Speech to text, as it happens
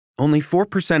Only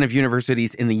 4% of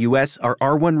universities in the U.S. are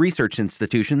R1 research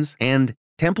institutions, and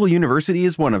Temple University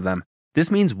is one of them. This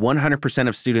means 100%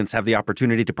 of students have the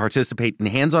opportunity to participate in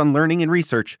hands-on learning and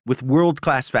research with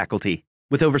world-class faculty.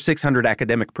 With over 600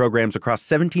 academic programs across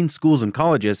 17 schools and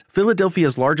colleges,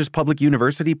 Philadelphia's largest public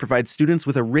university provides students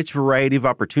with a rich variety of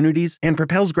opportunities and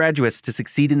propels graduates to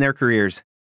succeed in their careers.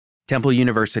 Temple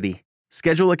University.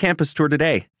 Schedule a campus tour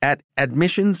today at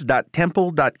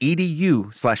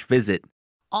admissions.temple.edu/visit.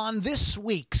 On this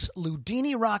week's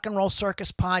Ludini Rock and Roll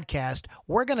Circus podcast,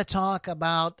 we're going to talk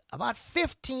about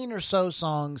 15 or so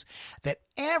songs that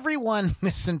everyone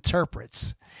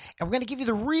misinterprets. And we're going to give you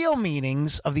the real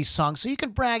meanings of these songs so you can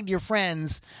brag to your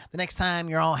friends the next time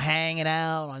you're all hanging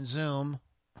out on Zoom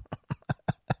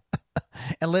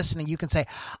and listening. You can say,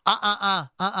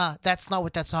 that's not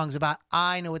what that song's about.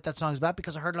 I know what that song's about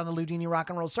because I heard it on the Ludini Rock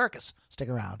and Roll Circus. Stick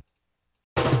around.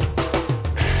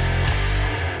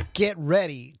 Get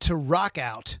ready to rock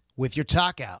out with your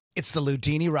talk out. It's the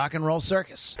Ludini Rock and Roll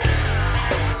Circus.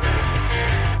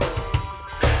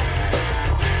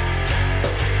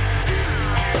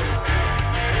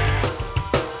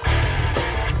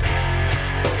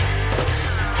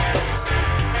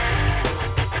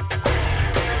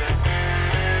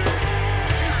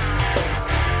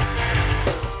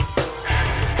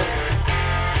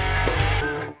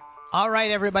 All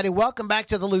right, everybody, welcome back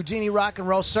to the Ludini Rock and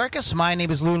Roll Circus. My name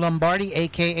is Lou Lombardi,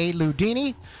 a.k.a.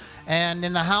 Ludini. And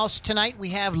in the house tonight, we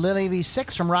have Lily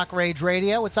V6 from Rock Rage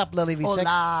Radio. What's up, Lily V6?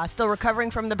 Hola. Still recovering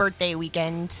from the birthday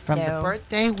weekend. From the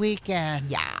birthday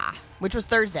weekend. Yeah, which was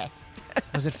Thursday.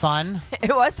 Was it fun?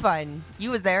 It was fun.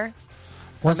 You was there.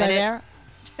 Was I there?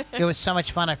 It was so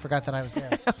much fun, I forgot that I was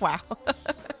there. Wow.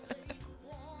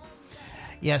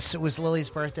 Yes, it was Lily's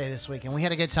birthday this week, and we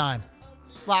had a good time.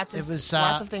 Lots of things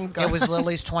going on. It was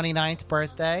Lily's 29th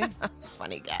birthday.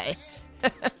 Funny guy.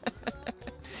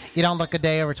 You don't look a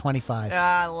day over 25.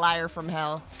 Liar from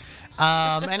hell.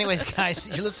 Anyways, guys,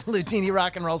 you listen to Ludini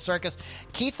Rock and Roll Circus.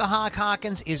 Keith the Hawk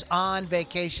Hawkins is on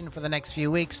vacation for the next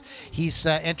few weeks. He's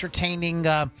entertaining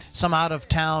some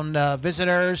out-of-town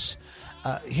visitors.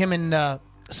 Him and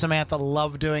Samantha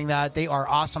love doing that. They are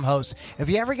awesome hosts. If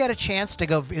you ever get a chance to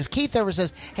go, if Keith ever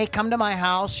says, hey, come to my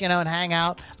house, and hang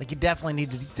out, you definitely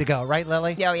need to go, right,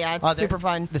 Lily? Oh, yeah, it's super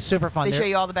fun. It's super fun. They show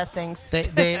you all the best things.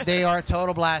 They are a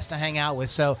total blast to hang out with.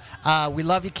 So we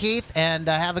love you, Keith, and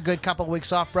have a good couple of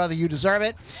weeks off, brother. You deserve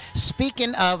it.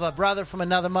 Speaking of a brother from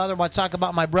another mother, I want to talk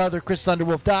about my brother, Chris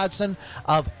Thunderwolf Dodson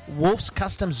of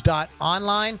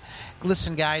wolfscustoms.online.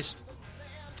 Listen, guys,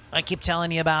 I keep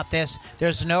telling you about this.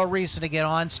 There's no reason to get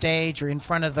on stage or in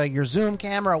front of your Zoom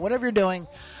camera or whatever you're doing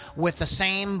with the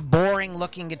same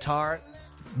boring-looking guitar.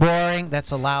 Boring,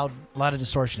 that's a lot of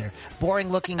distortion there.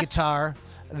 Boring-looking guitar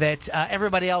that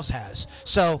everybody else has.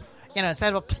 So,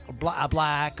 instead of a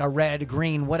black, a red, a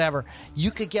green, whatever,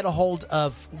 you could get a hold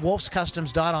of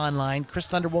wolfscustoms.online, Chris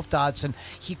Thunderwolf Dodson.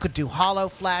 He could do hollow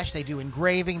flash. They do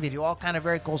engraving. They do all kind of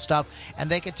very cool stuff. And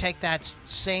they could take that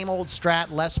same old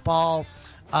Strat, Les Paul,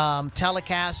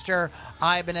 Telecaster,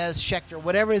 Ibanez, Schecter,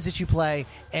 whatever it is that you play,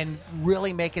 and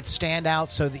really make it stand out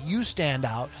so that you stand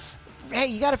out. Hey,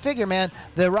 you got to figure, man,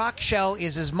 the rock show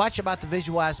is as much about the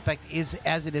visual aspect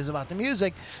as it is about the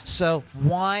music, so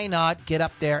why not get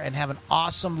up there and have an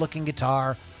awesome-looking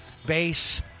guitar,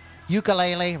 bass,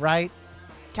 ukulele, right?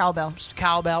 Cowbell,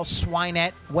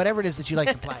 swinette, whatever it is that you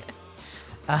like to play.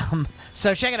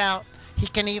 So check it out. He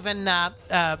can even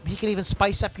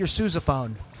spice up your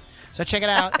sousaphone. So check it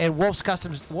out at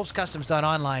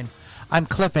wolfscustoms.online. I'm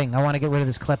clipping. I want to get rid of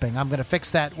this clipping. I'm going to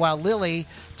fix that while Lily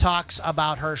talks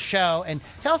about her show. And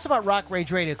tell us about Rock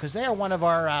Rage Radio, because they are one of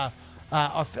our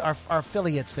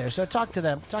affiliates there. So talk to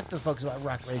them. Talk to the folks about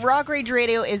Rock Rage. Rock Rage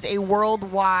Radio is a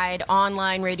worldwide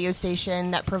online radio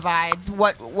station that provides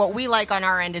what we like on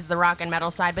our end is the rock and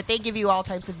metal side, but they give you all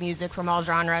types of music from all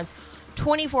genres.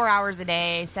 24 hours a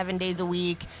day, 7 days a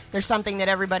week. There's something that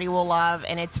everybody will love,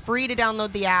 and it's free to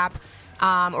download the app,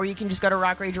 or you can just go to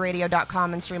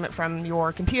rockrageradio.com and stream it from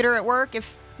your computer at work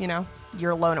if,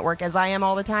 you're alone at work, as I am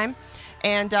all the time.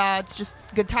 And it's just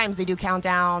good times. They do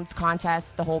countdowns,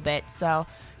 contests, the whole bit. So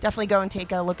definitely go and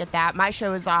take a look at that. My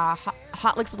show is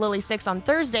Hot Licks with Lily 6 on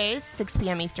Thursdays, 6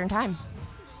 p.m. Eastern Time.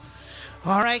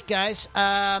 All right, guys.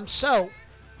 So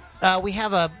we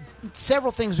have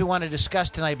several things we want to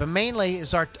discuss tonight, but mainly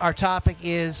is our topic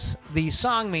is the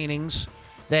song meanings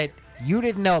that you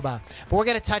didn't know about. But we're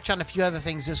going to touch on a few other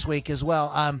things this week as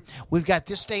well. We've got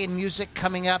This Day in Music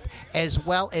coming up, as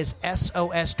well as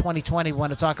SOS 2020. We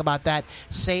want to talk about that.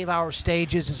 Save Our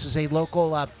Stages. This is a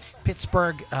local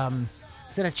Pittsburgh,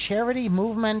 is it a charity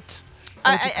movement?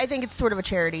 I think it's sort of a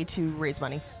charity to raise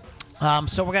money.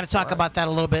 So we're going to talk about that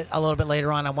a little bit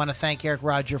later on. I want to thank Eric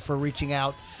Roger for reaching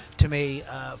out to me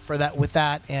for that with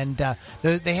that, and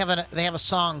they have a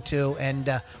song too, and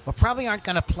we probably aren't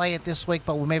going to play it this week,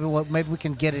 but maybe we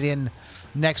can get it in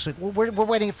next week. We're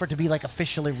waiting for it to be like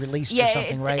officially released or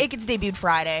something, right? It gets debuted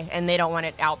Friday, and they don't want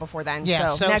it out before then. Yeah,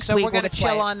 so next week we're going to chill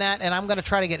play it. on that, and I'm going to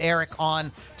try to get Eric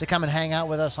on to come and hang out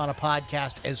with us on a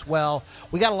podcast as well.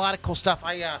 We got a lot of cool stuff.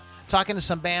 Talking to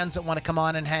some bands that want to come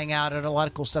on and hang out, and a lot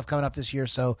of cool stuff coming up this year,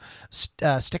 so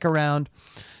stick around.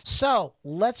 So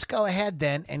let's go ahead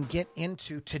then and get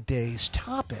into today's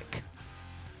topic.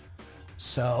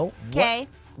 So, Okay.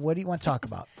 What do you want to talk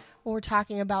about? Well, we're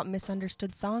talking about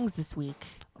misunderstood songs this week.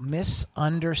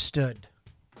 Misunderstood.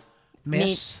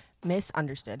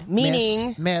 Misunderstood.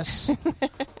 Meaning Miss.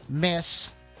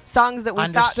 songs that we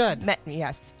Understood. thought meant,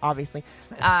 yes, obviously.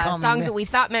 call me Songs that we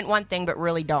thought meant one thing but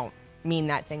really don't mean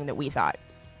that thing that we thought.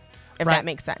 If Right. that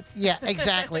makes sense. Yeah,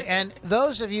 exactly. And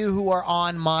those of you who are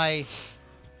on my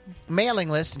mailing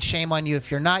list, and shame on you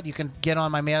if you're not, you can get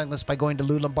on my mailing list by going to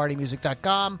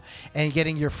LouLombardiMusic.com and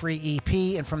getting your free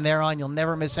EP, and from there on you'll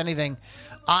never miss anything.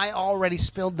 I already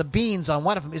spilled the beans on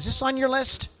one of them. Is this on your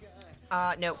list?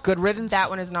 No. Good Riddance? That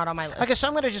one is not on my list. Okay, so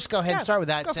I'm going to just go ahead and Yeah, start with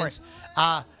that go for since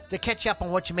to catch up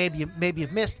on what you maybe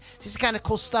have missed. This is kind of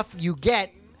cool stuff you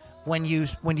get when you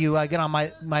get on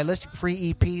my list.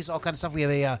 Free EPs, all kind of stuff. We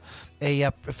have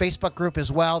a Facebook group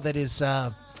as well that is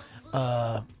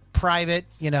private.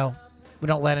 You know, we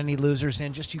don't let any losers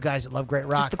in. Just you guys that love great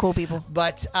rock. Just the cool people.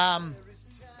 But I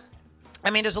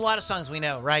mean, there's a lot of songs we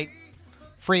know, right?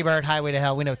 Freebird, Highway to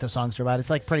Hell. We know what those songs are about.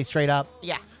 It's like pretty straight up.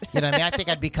 Yeah. You know what I mean? I think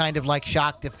I'd be kind of like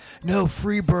shocked if, no,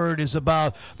 Freebird is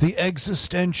about the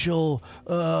existential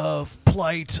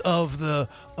plight of the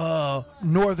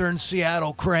northern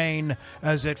Seattle crane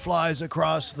as it flies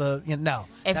across the, no.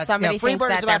 If somebody thinks Freebird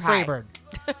that, is about they're high. Freebird.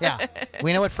 Yeah.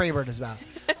 We know what Freebird is about.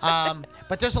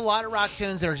 But there's a lot of rock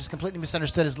tunes that are just completely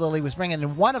misunderstood, as Lily was bringing.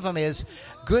 And one of them is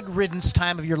Good Riddance,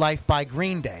 Time of Your Life by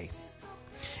Green Day.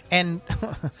 And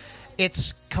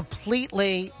it's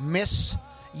completely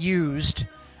misused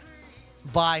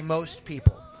by most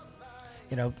people.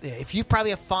 You know, if you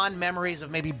probably have fond memories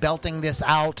of maybe belting this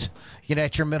out,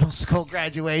 at your middle school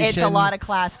graduation. It's a lot of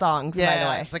class songs, by the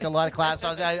way. It's like a lot of class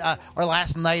songs. Or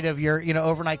last night of your,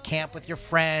 overnight camp with your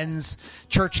friends,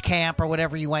 church camp or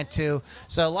whatever you went to.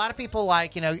 So a lot of people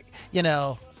like, the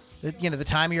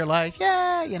time of your life,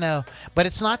 but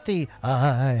it's not the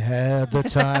I had the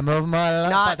time of my life.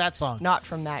 It's not that song. Not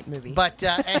from that movie. But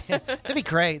that'd be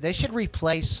great. They should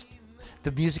replace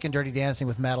the music in Dirty Dancing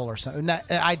with metal or something.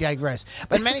 I digress.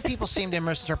 But many people seem to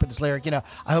misinterpret this lyric, I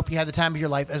hope you had the time of your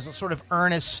life, as a sort of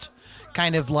earnest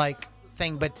kind of like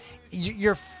thing. But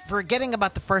you're forgetting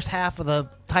about the first half of the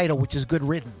title, which is Good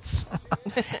Riddance.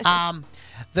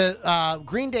 The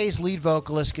Green Day's lead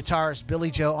vocalist, guitarist Billy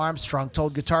Joe Armstrong,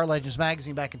 told Guitar Legends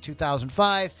magazine back in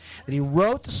 2005 that he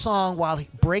wrote the song while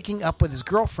breaking up with his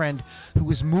girlfriend, who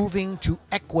was moving to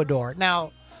Ecuador.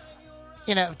 Now,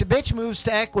 if the bitch moves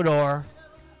to Ecuador,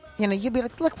 you'd be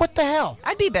like, look, what the hell?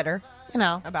 I'd be bitter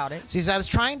about it. So he says, I was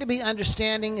trying to be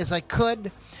understanding as I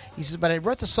could. He says, but I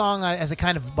wrote the song as a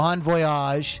kind of bon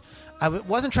voyage. I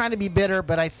wasn't trying to be bitter,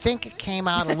 but I think it came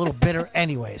out a little bitter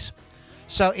anyways.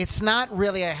 So it's not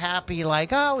really a happy, like,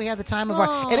 oh, we had the time of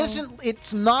our... It isn't.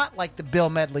 It's not like the Bill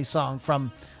Medley song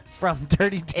from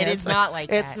Dirty Dancing. It is not like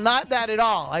that. It's not that at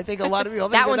all. I think a lot of people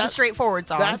think that one's a straightforward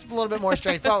song. That's a little bit more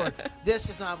straightforward. This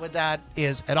is not what that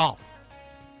is at all.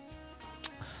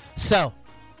 So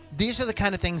these are the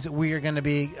kind of things that we are going to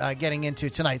be getting into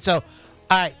tonight. So, all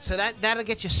right. So that'll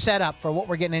get you set up for what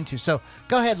we're getting into. So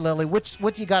go ahead, Lily. What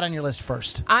do you got on your list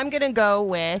first? I'm going to go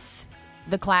with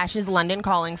The Clash's London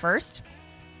Calling first,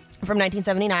 from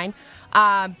 1979.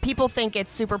 People think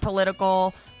it's super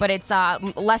political, but it's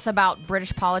less about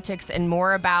British politics and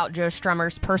more about Joe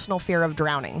Strummer's personal fear of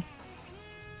drowning.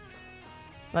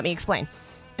 Let me explain.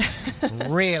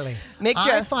 Really?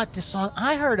 I thought this song.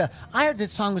 I heard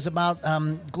this song was about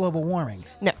global warming.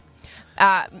 No.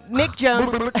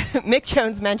 Mick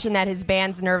Jones mentioned that his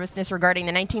band's nervousness regarding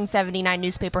the 1979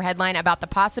 newspaper headline about the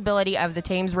possibility of the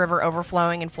Thames River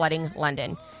overflowing and flooding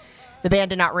London. The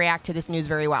band did not react to this news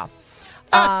very well.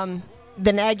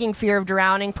 The nagging fear of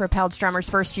drowning propelled Strummer's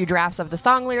first few drafts of the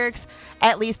song lyrics,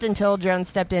 at least until Jones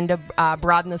stepped in to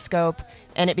broaden the scope,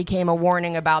 and it became a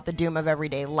warning about the doom of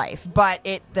everyday life. But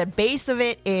the base of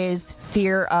it is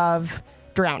fear of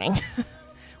drowning,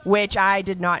 which I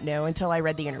did not know until I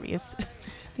read the interviews.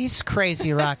 These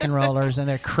crazy rock and rollers and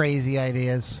their crazy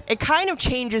ideas. It kind of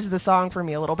changes the song for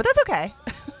me a little, but that's okay.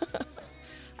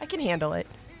 I can handle it.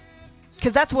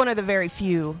 Because that's one of the very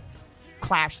few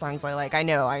Clash songs I like. I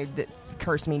know,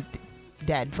 curse me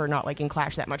dead for not liking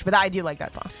Clash that much. But I do like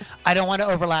that song. I don't want to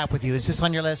overlap with you. Is this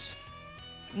on your list?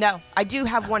 No, I do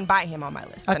have one by him on my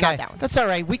list, but Okay, not that one. that's all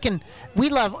right. We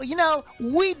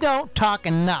don't talk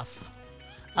enough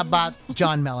about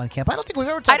John Mellencamp. I don't think we've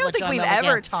ever talked I don't about think John we've Mellencamp.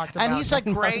 ever talked about And he's a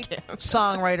John great Mellencamp.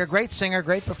 songwriter, great singer,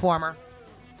 great performer.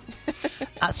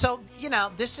 So,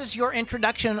 this is your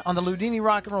introduction on the Ludini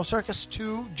Rock and Roll Circus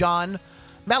to John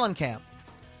Mellencamp.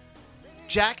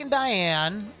 Jack and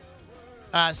Diane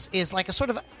is like it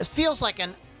feels like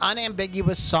an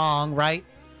unambiguous song, right?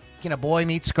 Boy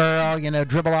meets girl,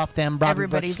 dribble off them Bobby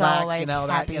Everybody's Brooks all slacks, like that,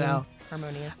 happy and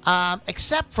harmonious.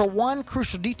 Except for one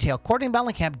crucial detail. According to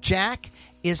Mellencamp, Jack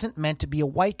isn't meant to be a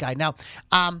white guy. Now,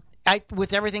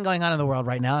 with everything going on in the world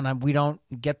right now, and we don't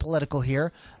get political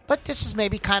here, but this is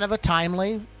maybe kind of a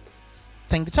timely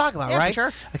thing to talk about, Yeah, right? for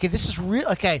sure. Okay, this is real.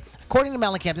 Okay, according to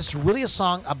Mellencamp, this is really a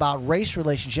song about race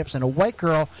relationships and a white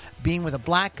girl being with a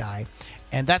black guy.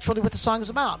 And that's really what the song is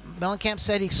about. Mellencamp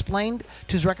said he explained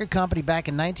to his record company back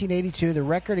in 1982 the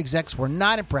record execs were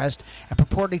not impressed and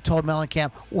purportedly told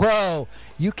Mellencamp, "Whoa,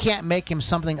 you can't make him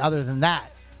something other than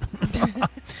that."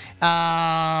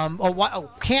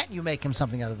 Can't you make him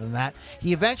something other than that?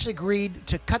 He eventually agreed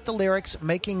to cut the lyrics,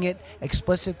 making it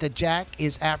explicit that Jack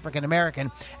is African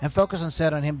American, and focus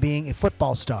instead on him being a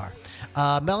football star.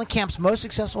 Mellencamp's most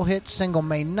successful hit single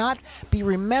may not be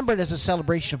remembered as a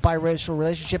celebration of biracial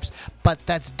relationships, but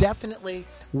that's definitely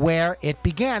where it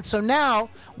began. So now,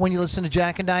 when you listen to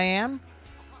Jack and Diane,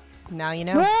 Now you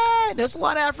know. right, there's a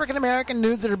lot of African American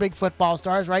dudes that are big football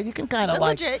stars, right? You can kind of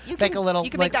like legit. You make can- a little. you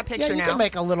can make that picture you now. can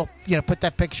make a little. Put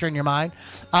that picture in your mind.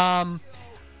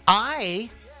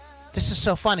 This is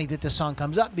so funny that this song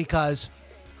comes up because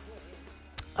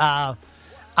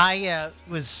I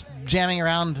was jamming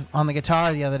around on the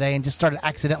guitar the other day and just started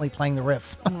accidentally playing the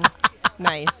riff.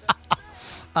 Nice.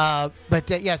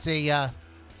 It's a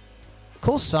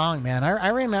cool song, man. I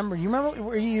remember. You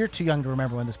remember? You're too young to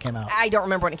remember when this came out. I don't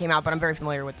remember when it came out, but I'm very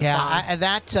familiar with the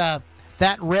song.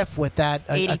 That riff with that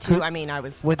 82. I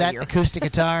was with a that year. acoustic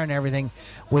guitar and everything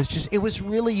it was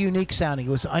really unique sounding. It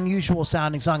was an unusual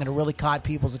sounding song, and it really caught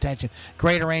people's attention.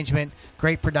 Great arrangement,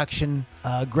 great production,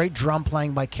 great drum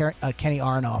playing by Kenny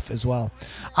Aronoff as well.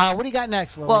 What do you got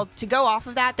next, Lily? Well, to go off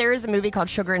of that, there is a movie called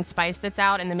Sugar and Spice that's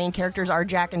out, and the main characters are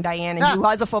Jack and Diane, and he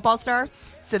was a football star,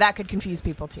 so that could confuse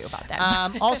people too about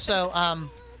that. Also,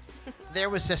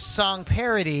 there was this song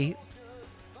parody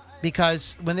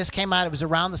because when this came out, it was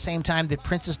around the same time that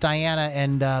Princess Diana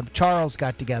and Charles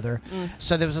got together.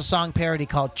 So there was a song parody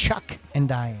called Chuck and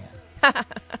Diane.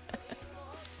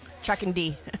 Chuck and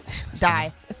D.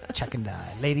 Die. Chuck and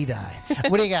Di. Lady Di.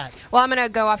 What do you got? Well, I'm going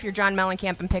to go off your John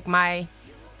Mellencamp and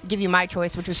give you my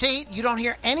choice, which was See, you don't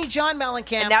hear any John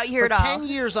Mellencamp And now you hear for it all. 10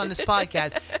 years on this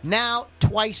podcast. Now,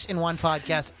 twice in one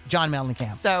podcast, John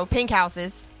Mellencamp. so Pink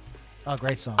Houses. Oh,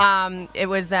 great song. It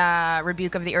was a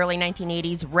rebuke of the early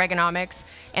 1980s Reaganomics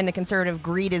and the conservative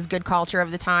greed is good culture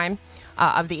of the time,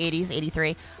 of the 80s,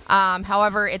 83.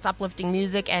 However, its uplifting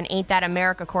music and Ain't That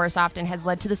America chorus often has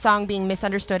led to the song being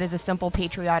misunderstood as a simple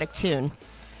patriotic tune,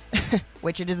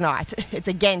 which it is not. It's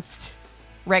against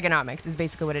Reaganomics is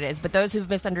basically what it is. But those who've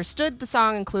misunderstood the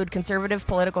song include conservative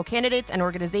political candidates and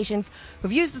organizations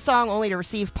who've used the song only to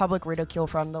receive public ridicule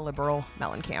from the liberal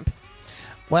Mellencamp.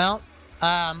 Well,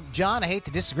 John, I hate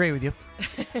to disagree with you.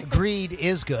 Greed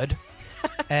is good.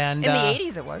 And In the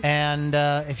 80s it was. And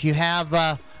if you have,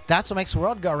 that's what makes the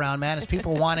world go around, man, is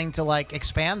people wanting to,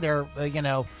 expand their,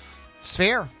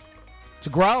 sphere to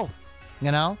grow,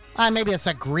 Maybe it's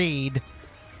not greed,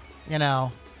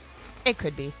 It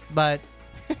could be. but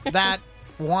that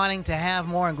wanting to have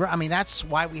more and grow, that's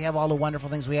why we have all the wonderful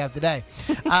things we have today.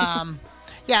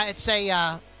 It's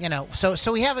a,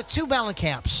 so we have two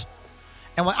Mellencamps.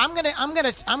 And what I'm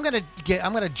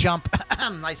gonna jump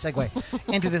nice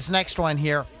segue into this next one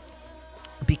here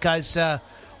because there's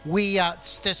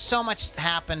so much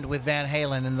happened with Van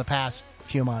Halen in the past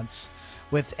few months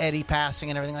with Eddie passing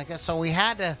and everything like that. So we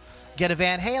had to get a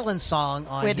Van Halen song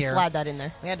on here. We had to slide that in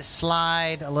there. We had to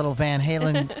slide a little Van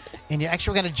Halen in here.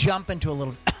 Actually, we're gonna jump into a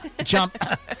little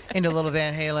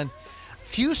Van Halen.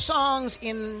 Few songs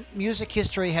in music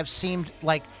history have seemed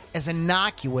like as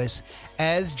innocuous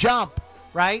as Jump.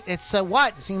 Right? It's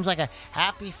what? It seems like a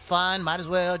happy, fun, might as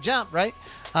well jump, right?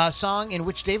 Song in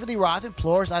which David Lee Roth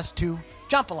implores us to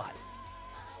jump a lot.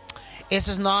 This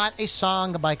is not a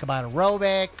song about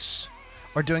aerobics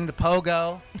or doing the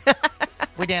pogo.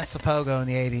 We danced the pogo in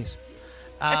the 80s.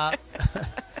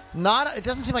 It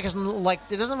doesn't seem it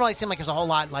doesn't really seem like there's a whole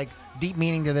lot deep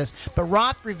meaning to this. But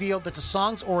Roth revealed that the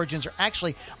song's origins are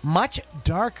actually much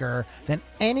darker than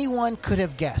anyone could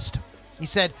have guessed. He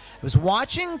said, I was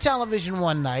watching television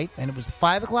one night, and it was the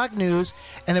 5 o'clock news,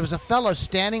 and there was a fellow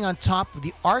standing on top of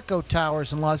the Arco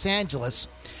Towers in Los Angeles.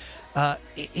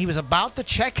 He was about to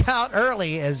check out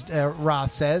early, as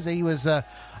Roth says. He was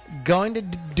going to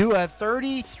do a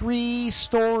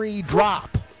 33-story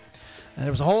drop. And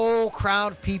there was a whole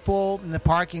crowd of people in the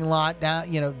parking lot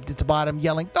down, at the bottom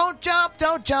yelling, "Don't jump,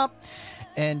 don't jump."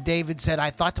 And David said,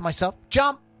 I thought to myself,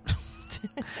 jump.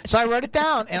 So I wrote it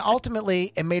down, and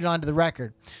ultimately it made it onto the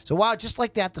record. So wow, just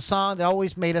like that, the song that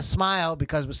always made us smile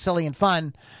because it was silly and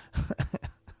fun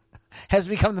has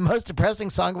become the most depressing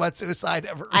song about suicide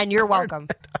ever. And you're welcome.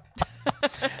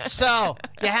 So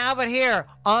you have it here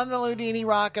on the Loudini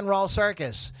Rock and Roll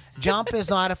Circus. Jump is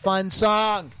not a fun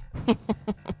song.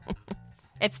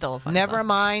 It's still a fun Never song.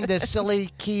 mind the silly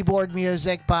keyboard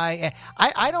music by...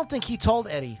 I don't think he told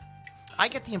Eddie. I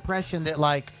get the impression that,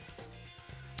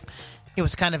 it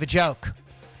was kind of a joke.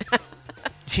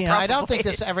 I don't think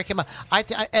this ever came up.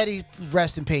 Eddie,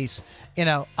 rest in peace.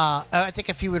 I think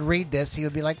if he would read this, he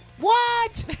would be like,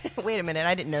 "What?" Wait a minute,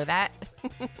 I didn't know that.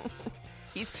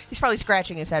 He's probably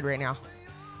scratching his head right now.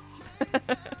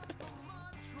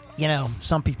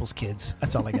 Some people's kids.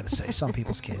 That's all I got to say. Some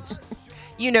people's kids.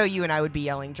 You and I would be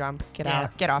yelling, "Jump! Get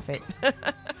out! Get off it!"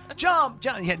 Jump!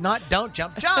 Jump! Yeah, not don't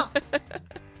jump! Jump!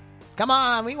 Come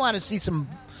on, we want to see some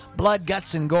blood,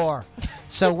 guts, and gore.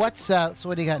 So what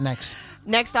do you got next?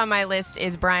 Next on my list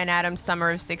is Bryan Adams' "Summer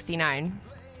of '69."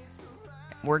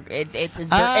 It's as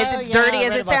dirty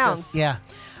as it sounds. This. Yeah.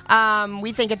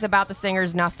 We think it's about the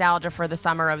singer's nostalgia for the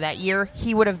summer of that year.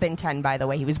 He would have been 10, by the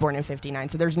way. He was born in '59,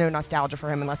 so there's no nostalgia for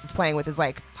him unless it's playing with his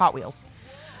Hot Wheels.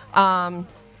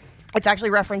 It's actually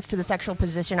reference to the sexual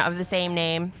position of the same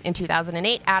name. In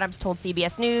 2008, Adams told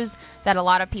CBS News that a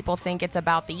lot of people think it's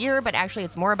about the year, but actually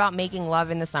it's more about making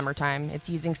love in the summertime. It's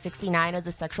using 69 as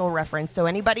a sexual reference. So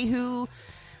anybody who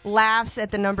laughs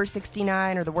at the number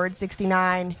 69 or the word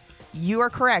 69, you are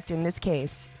correct in this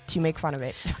case to make fun of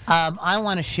it. I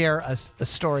want to share a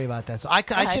story about that. So I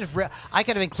could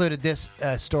have included this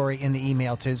story in the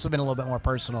email too. This would have been a little bit more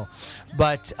personal,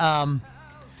 but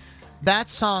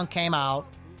that song came out.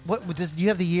 Do you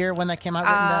have the year when that came out?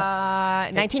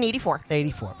 1984.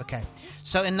 84. Okay.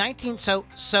 So in when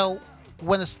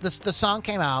the song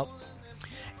came out,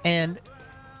 and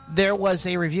there was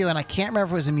a review, and I can't remember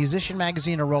if it was a Musician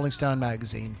magazine or Rolling Stone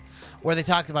magazine, where they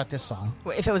talked about this song.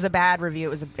 If it was a bad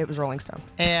review, it was Rolling Stone.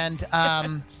 And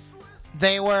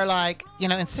they were like,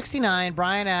 in '69,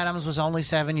 Bryan Adams was only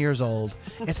 7 years old.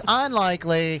 It's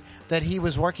unlikely that he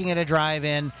was working at a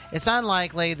drive-in. It's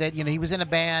unlikely that, he was in a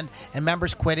band and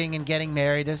members quitting and getting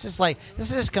married. It's just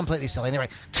this is completely silly. And they're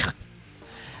like,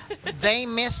 they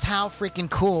missed how freaking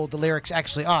cool the lyrics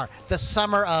actually are. The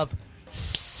summer of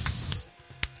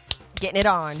getting it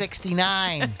on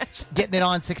 69, getting it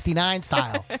on 69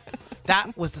 style.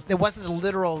 It wasn't the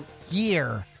literal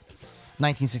year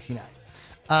 1969.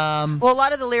 Well, a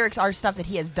lot of the lyrics are stuff that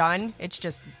he has done. It's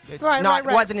just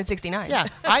wasn't in '69. Yeah,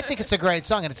 I think it's a great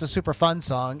song, and it's a super fun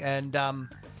song, and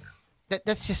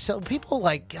that's just so people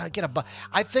get a bug.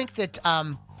 I think that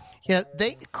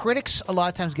critics a lot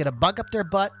of times get a bug up their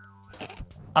butt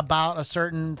about a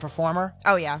certain performer.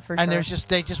 Oh yeah, for sure. And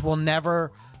they just will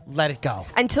never let it go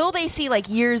until they see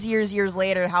years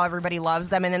later how everybody loves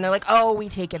them, and then they're like, "Oh, we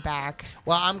take it back."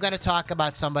 Well, I'm going to talk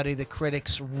about somebody the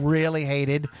critics really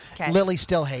hated. Okay. Lily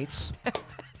still hates,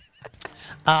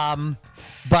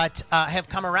 but have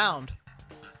come around.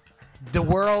 The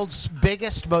world's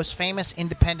biggest, most famous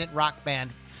independent rock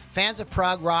band. Fans of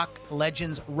prog rock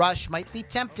legends Rush might be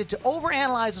tempted to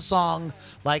overanalyze a song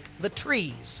like "The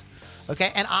Trees."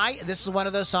 Okay, and this is one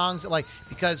of those songs that,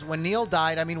 because when Neil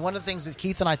died, one of the things that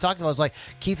Keith and I talked about was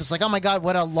Keith was like, "Oh my God,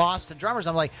 what a loss to drummers."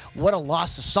 I'm like, what a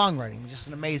loss to songwriting. Just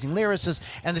an amazing lyricist.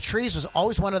 And "The Trees" was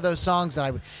always one of those songs that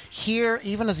I would hear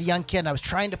even as a young kid, and I was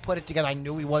trying to put it together. I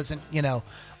knew he wasn't,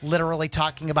 literally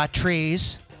talking about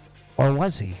trees. Or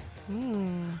was he?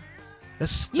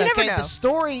 You never know. The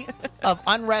story of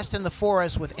unrest in the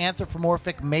forest with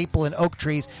anthropomorphic maple and oak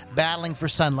trees battling for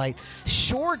sunlight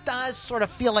sure does sort of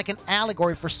feel like an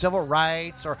allegory for civil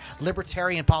rights or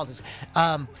libertarian politics.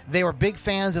 They were big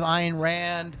fans of Ayn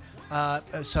Rand.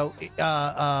 So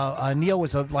Neil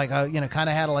was kind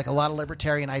of had a lot of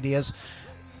libertarian ideas.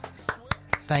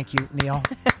 Thank you, Neil.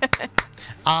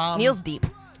 Neil's deep.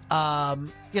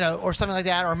 Or something like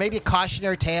that, or maybe a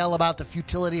cautionary tale about the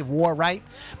futility of war, right?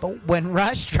 But when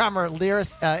Rush drummer and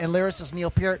lyricist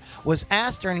Neil Peart was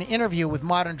asked during an interview with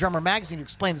Modern Drummer magazine to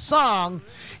explain the song,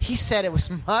 he said it was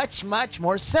much, much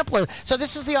more simpler. So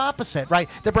this is the opposite, right?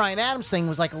 The Bryan Adams thing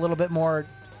was a little bit more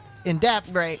in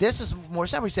depth. Right. This is more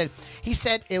simple. He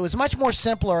said it was much more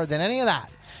simpler than any of that.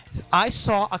 I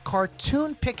saw a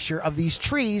cartoon picture of these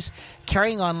trees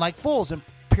carrying on like fools, and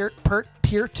Peart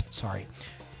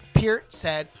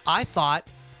said, "I thought,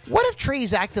 what if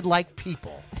trees acted like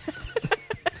people?"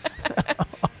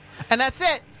 And that's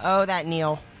it. Oh, that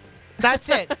Neil. That's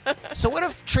it. So what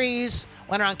if trees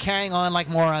went around carrying on like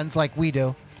morons like we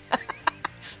do?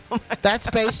 That's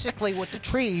basically what the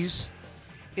trees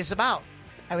is about.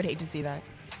 I would hate to see that.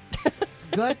 It's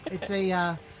good. It's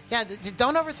a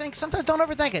don't overthink. Sometimes don't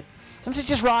overthink it. Sometimes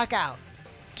just rock out.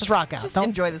 Just rock out. Just Don't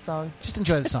enjoy the song. Just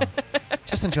enjoy the song.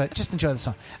 Just enjoy the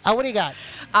song. What do you got?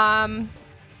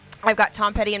 I've got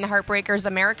Tom Petty and the Heartbreakers'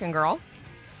 "American Girl."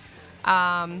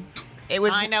 It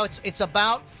was. I know it's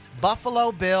about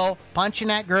Buffalo Bill punching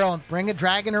that girl and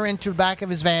dragging her into the back of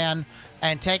his van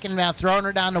and taking her down, throwing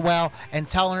her down the well, and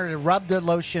telling her to rub the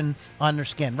lotion on her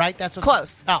skin. Right? That's what.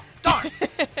 Close. Oh, darn.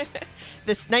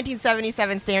 This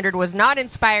 1977 standard was not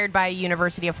inspired by a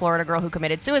University of Florida girl who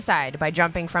committed suicide by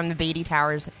jumping from the Beatty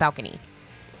Towers balcony.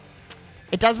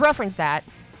 It does reference that.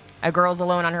 A girl's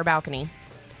alone on her balcony.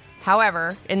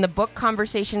 However, in the book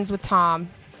Conversations with Tom,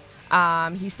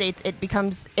 he states it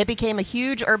became a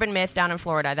huge urban myth down in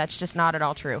Florida. That's just not at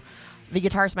all true. The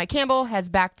guitarist Mike Campbell has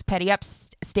backed Petty up,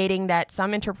 stating that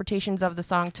some interpretations of the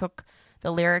song took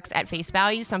the lyrics at face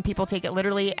value. Some people take it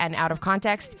literally and out of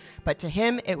context, but to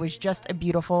him, it was just a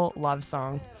beautiful love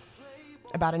song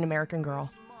about an American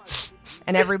girl.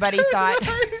 And everybody thought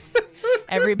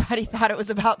it was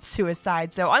about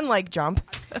suicide. So unlike Jump,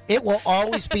 It will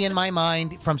always be in my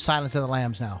mind from Silence of the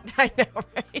Lambs now. I know,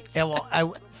 right? It will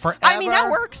forever. I mean, that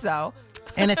works though.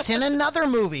 And it's in another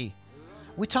movie.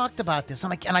 We talked about this,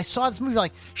 and I saw this movie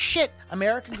like, shit,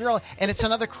 American Girl, and it's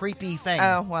another creepy thing.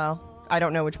 Oh well, I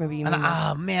don't know which movie you mean.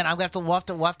 Oh man, we'll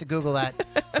have to Google that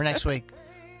for next week,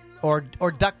 or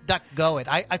DuckDuckGo it.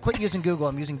 I quit using Google.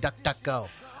 I'm using DuckDuckGo.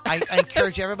 I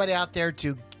encourage everybody out there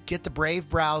to get the Brave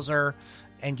browser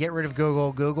and get rid of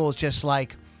Google. Google is just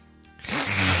like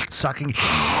sucking.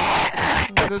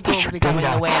 Google's becoming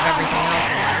the way of everything else.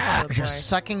 So They're that's just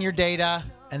sucking your data,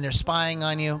 and they're spying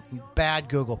on you. Bad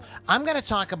Google. I'm going to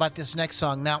talk about this next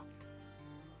song now.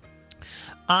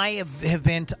 I have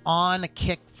been on a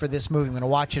kick for this movie. I'm going to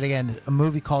watch it again. A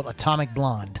movie called Atomic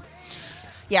Blonde.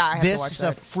 Yeah, I have to watch This is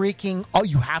that. a freaking. Oh,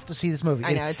 you have to see this movie.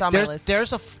 I know, it's on my list.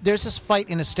 There's this fight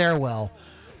in a stairwell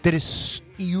that is.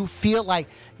 You feel like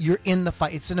you're in the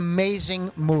fight. It's an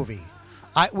amazing movie.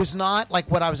 It was not like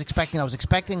what I was expecting. I was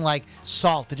expecting like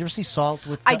Salt. Did you ever see Salt?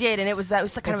 I did, and that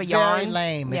was kind of a yawn. It's very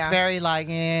lame. Yeah. It's very like,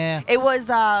 eh. It was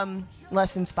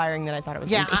less inspiring than I thought it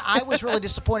was. Yeah, gonna be. I was really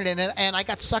disappointed in it, and I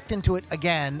got sucked into it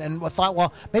again, and I thought,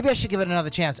 well, maybe I should give it another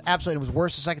chance. Absolutely, it was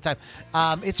worse the second time.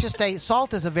 It's just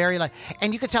Salt is a very like,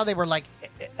 and you could tell they were like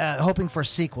hoping for a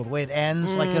sequel. The way it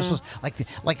ends, like this was like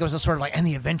it was a sort of like, and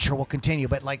the adventure will continue,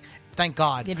 but like, thank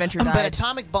God, The adventure But died.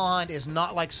 Atomic Blonde is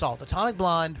not like Salt. Atomic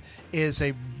Blonde is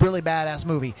a really badass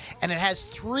movie, and it has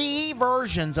 3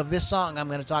 versions of this song I'm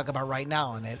going to talk about right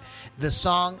now on it. The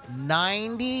song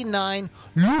 99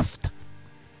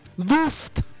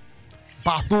 Luft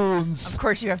Ballons. Of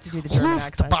course, you have to do the German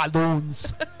accent.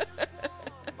 Luftballons.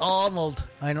 Arnold.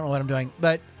 I don't know what I'm doing.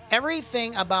 But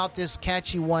everything about this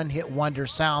catchy one-hit wonder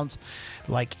sounds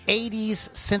like 80s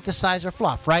synthesizer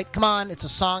fluff, right? Come on, it's a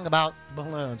song about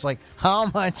balloons. Like, how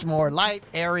much more light,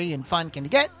 airy, and fun can you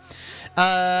get?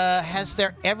 Has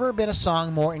there ever been a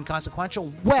song more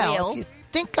inconsequential? Well, if you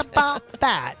think about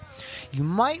that, you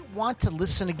might want to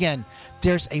listen again.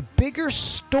 There's a bigger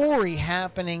story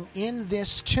happening in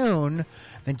this tune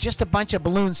than just a bunch of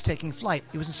balloons taking flight.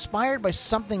 It was inspired by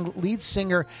something lead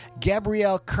singer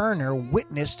Gabrielle Kerner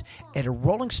witnessed at a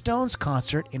Rolling Stones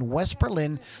concert in West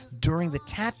Berlin during the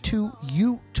Tattoo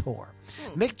You tour.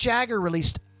 Mick Jagger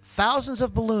released thousands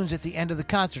of balloons at the end of the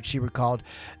concert, she recalled.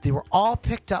 They were all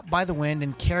picked up by the wind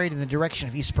and carried in the direction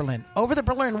of East Berlin, over the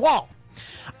Berlin Wall.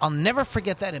 I'll never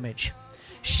forget that image.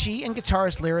 She and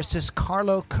guitarist lyricist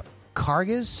Carlo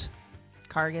Kargas,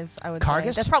 I would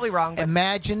say. That's probably wrong. But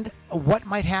imagined what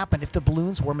might happen if the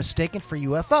balloons were mistaken for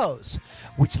UFOs,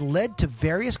 which led to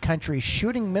various countries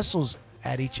shooting missiles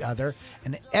at each other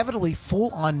and inevitably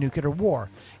full-on nuclear war.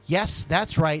 Yes,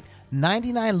 that's right.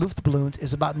 99 Luftballons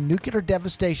is about nuclear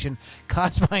devastation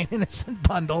caused by an innocent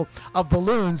bundle of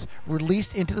balloons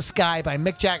released into the sky by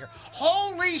Mick Jagger.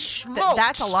 Holy smokes!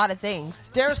 That's a lot of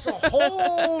things. There's a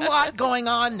whole lot going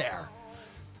on there.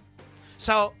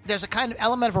 So there's a kind of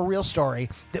element of a real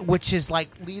story which is like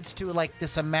leads to like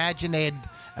this imagined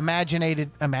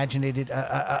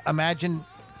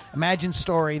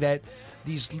story that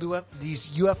these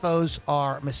UFOs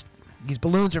are these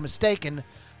balloons are mistaken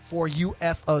for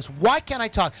UFOs. Why can't I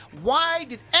talk? Why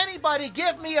did anybody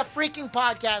give me a freaking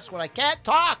podcast when I can't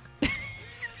talk?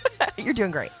 You're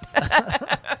doing great.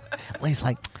 Lee's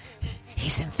like,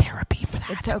 he's in therapy for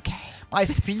that. It's okay. My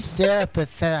speech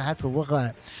therapist said I have to work on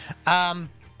it.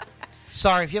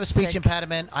 Sorry, if you have a speech Sick.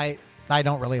 impediment, I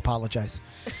don't really apologize.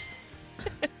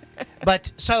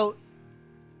 But so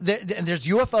there's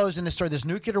UFOs in this story. There's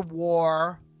nuclear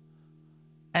war,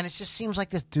 and it just seems like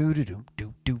this do.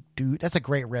 That's a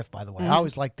great riff, by the way. I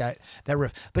always like that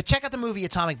riff. But check out the movie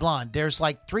Atomic Blonde. There's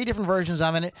like 3 different versions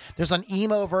of it. There's an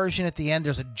emo version at the end.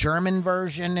 There's a German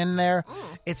version in there.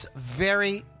 It's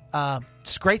very.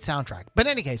 It's a great soundtrack. But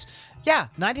in any case, yeah,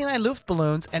 99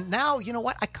 Luftballons. And now, you know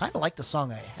what? I kind of like the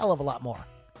song a hell of a lot more.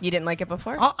 You didn't like it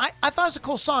before? I thought it was a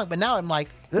cool song, but now I'm like...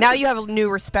 Now you have a new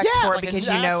respect for it like, because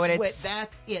you know what it's...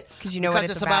 That's it. Because you know what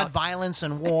it's about violence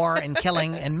and war and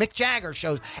killing and Mick Jagger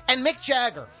shows. And Mick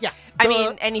Jagger, yeah. I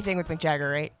mean, anything with Mick Jagger,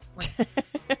 right?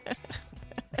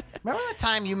 Remember that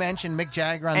time you mentioned Mick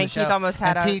Jagger on the show? And Keith almost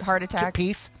had a heart attack?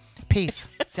 Keith.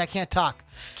 See, I can't talk.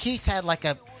 Keith had like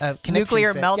a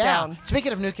nuclear fit. meltdown. Yeah.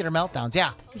 Speaking of nuclear meltdowns,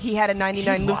 yeah. He had a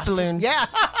 99 Luftballon. Yeah.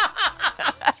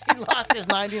 He lost his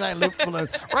 99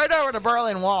 Luftballon right over the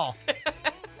Berlin Wall.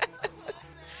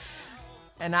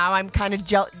 And now I'm kind of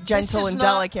gentle and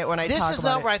delicate when I talk about it. This is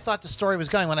not where I thought the story was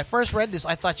going. When I first read this,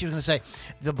 I thought she was going to say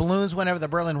the balloons went over the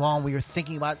Berlin Wall, and we were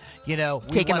thinking about,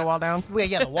 taking the wall down.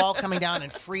 Yeah, the wall coming down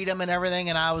and freedom and everything.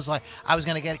 And I was like, I was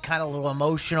going to get kind of a little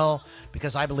emotional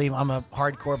because I'm a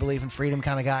hardcore believe in freedom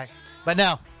kind of guy. But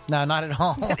no, not at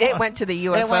all. It went to the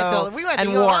UFO we went and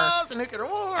to war. UFOs and nuclear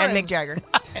war. And Mick Jagger.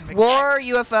 And Mick War,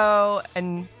 UFO,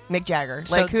 and Mick Jagger.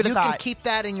 Like, who'd have thought? You can keep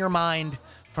that in your mind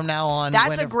from now on.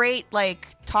 That's a great,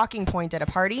 talking point at a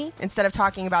party. Instead of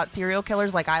talking about serial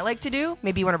killers like I like to do,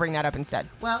 maybe you want to bring that up instead.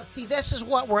 Well, see, this is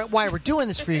why we're doing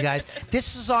this for you guys.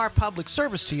 This is our public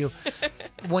service to you.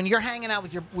 When you're hanging out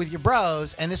with your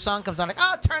bros and this song comes on, like,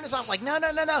 oh, turn this off. Like, no.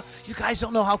 You guys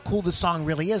don't know how cool this song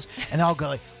really is. And they'll go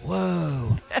like,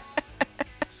 whoa.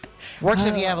 Works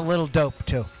if you have a little dope,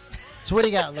 too. So what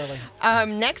do you got, Lily?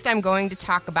 Next, I'm going to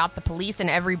talk about The Police and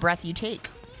Every Breath You Take.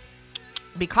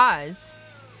 Because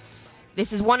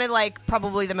this is one of,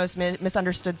 probably the most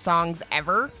misunderstood songs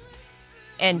ever.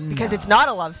 And because it's not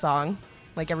a love song,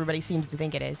 like everybody seems to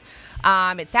think it is.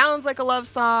 It sounds like a love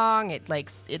song.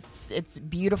 It's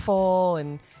beautiful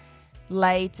and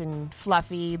light and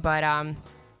fluffy. But, and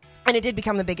it did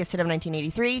become the biggest hit of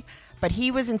 1983. But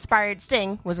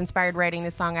Sting was inspired writing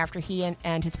this song after he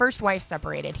and his first wife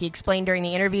separated. He explained during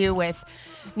the interview with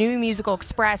New Musical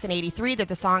Express in 83 that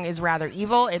the song is rather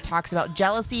evil. It talks about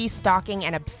jealousy, stalking,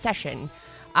 and obsession.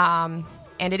 And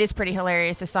it is pretty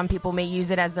hilarious, as some people may use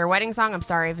it as their wedding song. I'm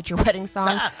sorry if it's your wedding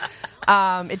song.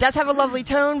 It does have a lovely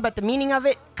tone, but the meaning of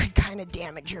it could kind of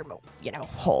damage your,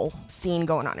 whole scene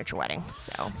going on at your wedding.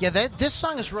 So yeah, this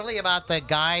song is really about the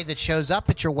guy that shows up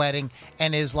at your wedding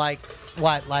and is trying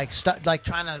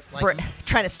to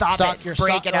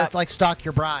break it up, stalk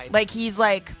your bride. Like he's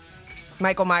like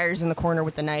Michael Myers in the corner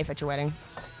with the knife at your wedding,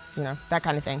 that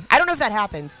kind of thing. I don't know if that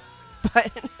happens,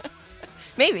 but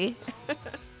maybe.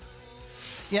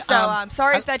 Yeah, so I'm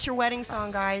sorry if that's your wedding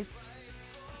song, guys.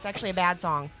 It's actually a bad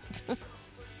song.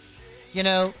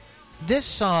 This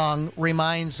song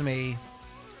reminds me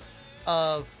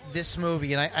of this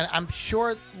movie, and I'm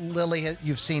sure, Lily,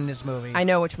 you've seen this movie. I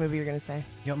know which movie you're going to say.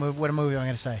 What movie am I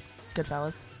going to say?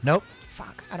 Goodfellas. Nope.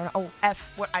 Fuck. I don't know. Oh,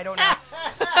 F. What? I don't know.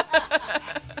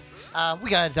 We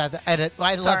got to edit.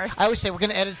 I always say we're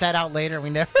going to edit that out later. We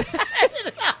never edit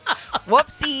it out.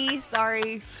 Whoopsie.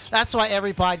 Sorry. That's why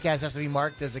every podcast has to be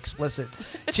marked as explicit,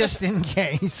 just in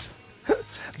case.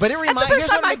 But it reminds. That's the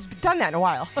first time I've done that in a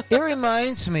while. It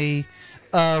reminds me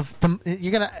of and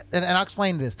I'll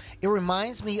explain this. It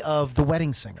reminds me of The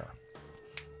Wedding Singer.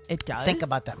 It does. Think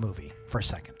about that movie for a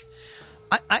second.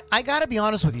 I got to be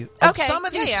honest with you. Okay. Some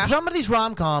of these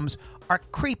rom-coms are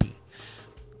creepy.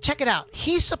 Check it out.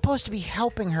 He's supposed to be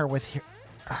helping her with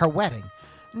her wedding,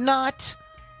 not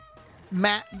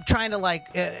trying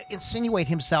to insinuate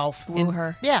himself into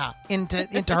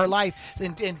her life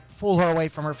and pull her away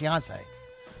from her fiance.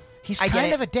 He's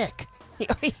kind of a dick.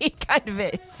 He kind of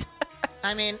is.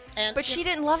 I mean, but she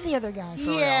didn't love the other guy.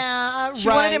 Yeah, she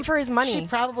wanted him for his money. She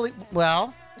probably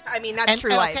I mean, that's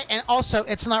true life. Okay, and also,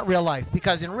 it's not real life,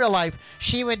 because in real life,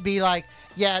 she would be like,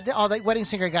 yeah, the wedding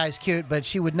singer guy's cute, but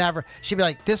she would never, she'd be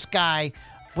like, this guy,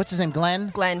 what's his name,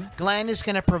 Glenn? Glenn is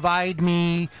going to provide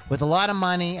me with a lot of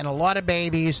money and a lot of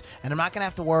babies, and I'm not going to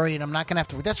have to worry, and I'm not going to have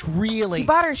to, that's really, he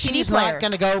bought her a CD she's player. not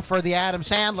going to go for the Adam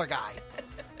Sandler guy.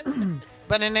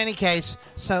 But in any case,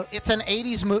 so it's an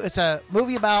 80s movie, it's a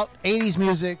movie about 80s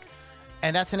music,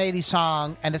 And that's an 80s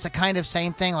song, and it's a kind of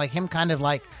same thing, like him kind of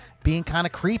like being kind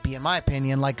of creepy, in my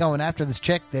opinion, like going after this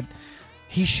chick that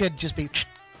he should just be.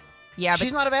 Yeah,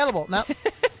 she's not available. No.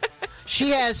 She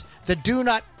has the do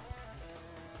not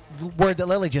word that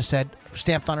Lily just said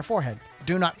stamped on her forehead.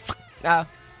 Do not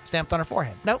stamped on her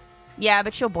forehead. Nope. Yeah,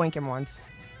 but she'll boink him once.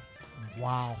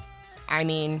 Wow. I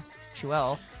mean, she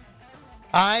will.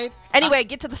 Anyway,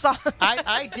 get to the song.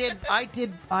 I did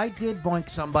boink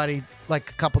somebody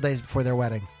like a couple days before their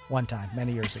wedding one time,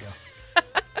 many years ago.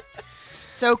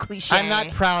 So cliche. I'm not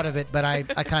proud of it, but I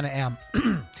kind of am.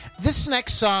 This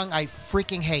next song I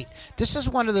freaking hate. This is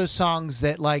one of those songs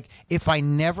that, like, if I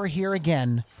never hear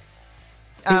again,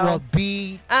 it will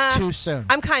be too soon.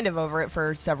 I'm kind of over it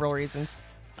for several reasons.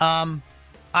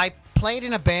 I played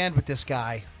in a band with this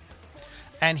guy,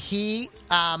 and we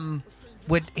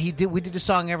did the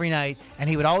song every night, and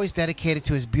he would always dedicate it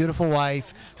to his beautiful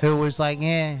wife, who was like,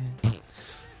 and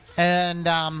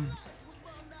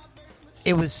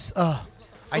it was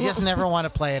I just never want to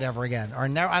play it ever again, or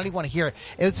never. I don't even want to hear it.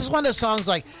 It's just one of those songs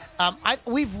like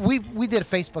we did a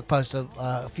Facebook post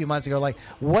a few months ago, like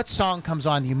what song comes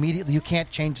on immediately you can't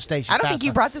change the station. I don't think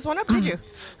you brought this one up, did you?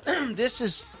 This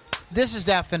is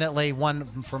definitely one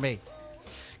for me.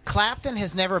 Clapton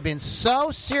has never been so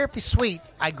syrupy sweet,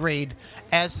 I agreed,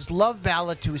 as his love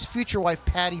ballad to his future wife,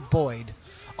 Pattie Boyd,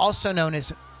 also known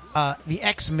as the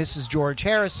ex-Mrs. George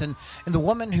Harrison, and the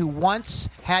woman who once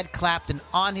had Clapton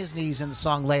on his knees in the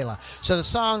song Layla. So the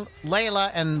song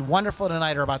Layla and Wonderful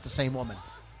Tonight are about the same woman.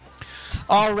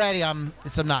 Already,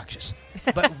 it's obnoxious.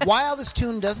 But while this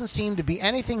tune doesn't seem to be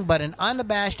anything but an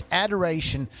unabashed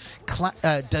adoration,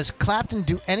 does Clapton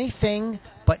do anything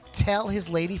but tell his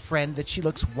lady friend that she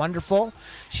looks wonderful?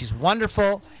 She's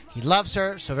wonderful. He loves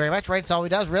her so very much, right? That's all he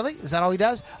does, really? Is that all he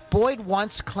does? Boyd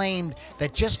once claimed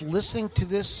that just listening to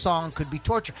this song could be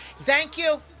torture. Thank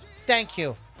you. Thank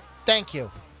you. Thank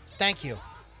you. Thank you.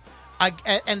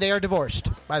 And they are divorced,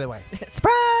 by the way.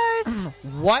 Surprise!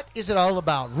 What is it all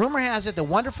about? Rumor has it that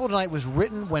Wonderful Tonight was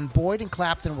written when Boyd and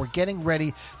Clapton were getting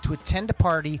ready to attend a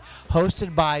party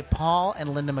hosted by Paul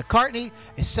and Linda McCartney,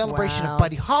 a celebration of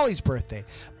Buddy Holly's birthday.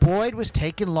 Boyd was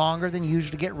taking longer than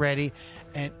usual to get ready,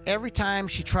 and every time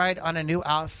she tried on a new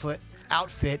outfit,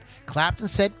 Clapton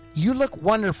said, "You look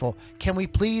wonderful. Can we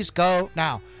please go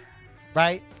now?"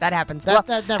 Right? That happens. That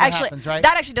never happens, right?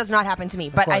 That actually does not happen to me,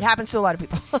 but it happens to a lot of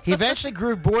people. He eventually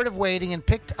grew bored of waiting and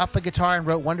picked up a guitar and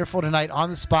wrote Wonderful Tonight on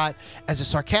the spot as a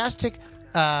sarcastic,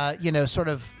 sort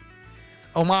of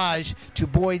homage to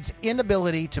Boyd's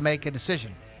inability to make a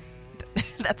decision.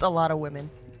 That's a lot of women.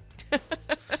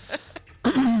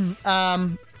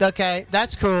 Okay,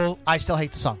 that's cool. I still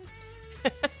hate the song.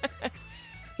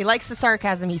 He likes the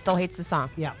sarcasm. He still hates the song.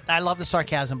 Yeah, I love the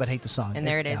sarcasm, but hate the song. And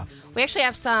there it is. Yeah. We actually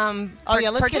have some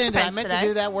let's get into that. I meant today. to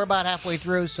do that. We're about halfway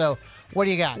through, so what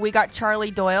do you got? We got Charlie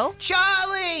Doyle.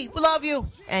 Charlie! We love you.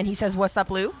 And he says, "What's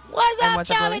up, Lou?" What's up,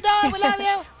 Charlie Doyle? We love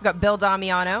you. We got Bill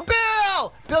Damiano.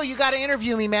 Bill, you got to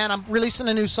interview me, man. I'm releasing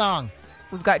a new song.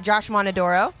 We've got Josh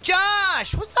Monadoro.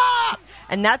 Josh, what's up?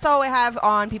 And that's all we have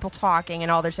on people talking,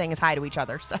 and all they're saying is hi to each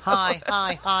other. So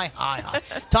Hi.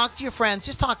 Talk to your friends.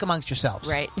 Just talk amongst yourselves.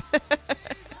 Right.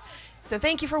 So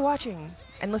thank you for watching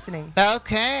and listening.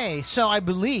 Okay, so I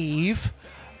believe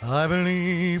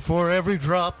for every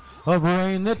drop of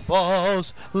rain that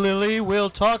falls, Lily will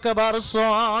talk about a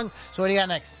song. So what do you got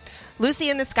next? Lucy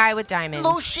in the Sky with Diamonds.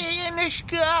 Lucy in the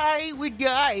Sky with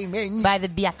Diamonds. By the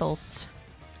Beatles.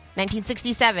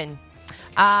 1967.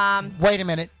 Wait a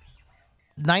minute.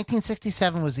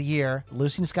 1967 was the year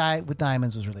Lucy in the Sky with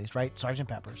Diamonds was released, right? Sgt.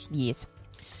 Pepper's. Yes.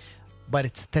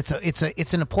 But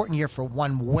it's an important year for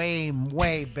one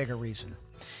way bigger reason.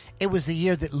 It was the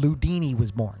year that Ludini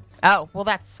was born. Oh, well,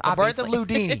 that's the obviously. birth of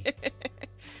Ludini.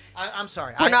 I'm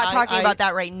sorry. We're not talking about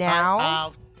that right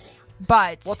now.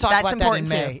 But we'll talk that's about important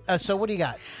that in May. too. So what do you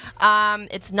got?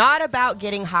 It's not about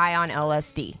getting high on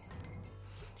LSD.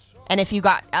 And if you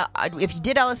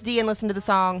did LSD and listened to the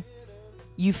song,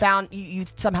 you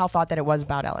somehow thought that it was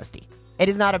about LSD. It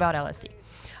is not about LSD.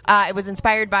 It was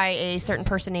inspired by a certain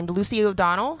person named Lucy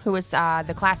O'Donnell, who was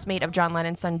the classmate of John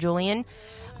Lennon's son Julian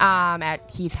at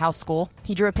Heath House School.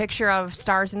 He drew a picture of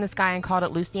stars in the sky and called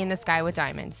it Lucy in the Sky with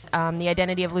Diamonds. The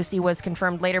identity of Lucy was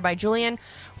confirmed later by Julian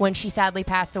when she sadly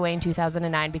passed away in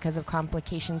 2009 because of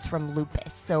complications from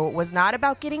lupus. So it was not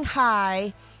about getting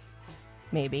high,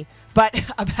 maybe, but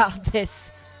about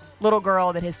this little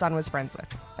girl that his son was friends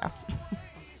with. So,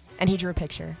 and he drew a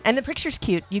picture. And the picture's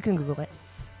cute. You can Google it.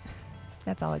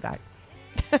 That's all I got.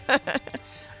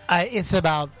 It's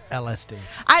about LSD.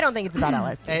 I don't think it's about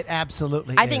LSD. It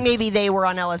absolutely I think maybe they were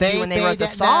on LSD when they wrote the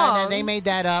song. No, they made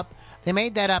that up. They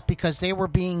made that up because they were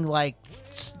being like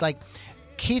like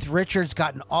Keith Richards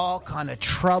got in all kind of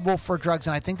trouble for drugs,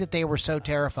 and I think that they were so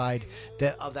terrified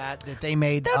that they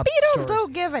made The up Beatles stories.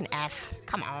 don't give an F.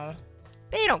 Come on.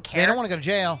 They don't care. They don't want to go to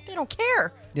jail. They don't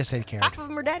care. Yes, they care. Half of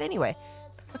them are dead anyway.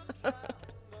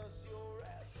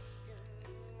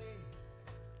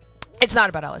 It's not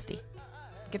about LSD.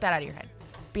 Get that out of your head.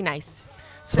 Be nice.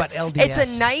 It's about LDS.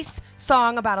 It's a nice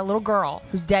song about a little girl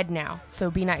who's dead now. So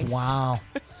be nice. Wow.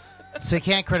 So you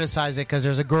can't criticize it because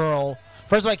there's a girl.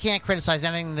 First of all, I can't criticize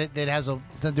anything that has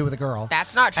to do with a girl.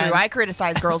 That's not true. And- I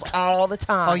criticize girls all the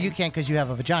time. Oh, you can't because you have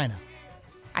a vagina.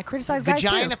 I criticize guys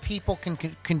Vagina too. people can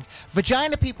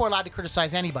vagina people are allowed to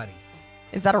criticize anybody.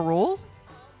 Is that a rule?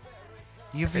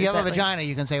 If Is you have a that like- vagina,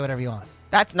 you can say whatever you want.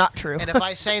 That's not true. And if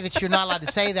I say that you're not allowed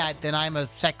to say that, then I'm a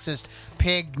sexist,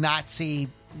 pig, Nazi,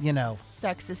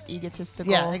 Sexist, egotistical.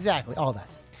 Yeah, exactly. All that.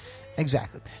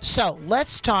 Exactly. So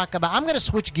let's talk about. I'm going to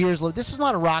switch gears a little. This is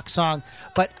not a rock song,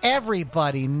 but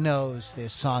everybody knows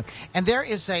this song. And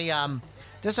there's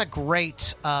a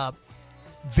great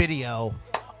video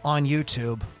on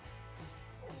YouTube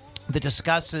that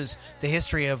discusses the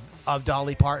history of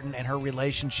Dolly Parton and her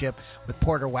relationship with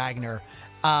Porter Wagner.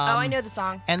 I know the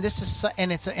song. And this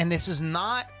is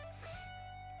not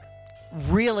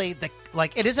really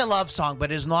it is a love song,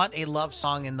 but it is not a love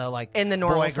song in the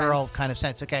normal boy girl sense. kind of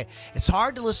sense. Okay, it's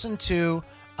hard to listen to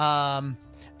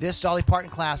this Dolly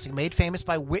Parton classic made famous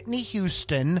by Whitney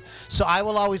Houston. So I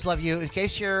Will Always Love You. In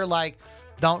case you're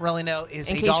don't really know, is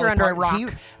In a case Dolly you're under a Parton.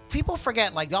 rock. People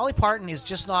forget Dolly Parton is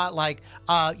just not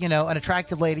an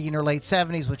attractive lady in her late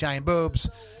 70s with giant boobs.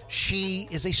 She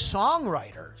is a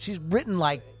songwriter. She's written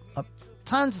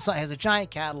tons of songs, has a giant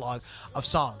catalog of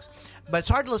songs. But it's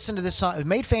hard to listen to this song. It was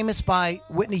made famous by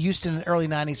Whitney Houston in the early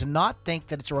 90s and not think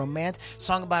that it's a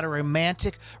song about a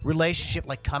romantic relationship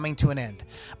coming to an end.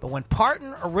 But when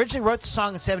Parton originally wrote the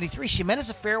song in 73, she meant as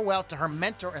a farewell to her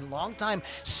mentor and longtime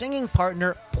singing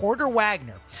partner, Porter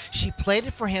Wagner. She played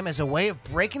it for him as a way of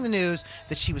breaking the news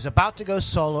that she was about to go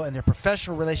solo and their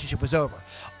professional relationship was over.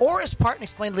 Or as Parton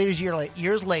explained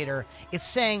years later, it's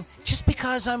saying, just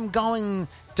because I'm going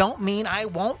don't mean I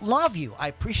won't love you. I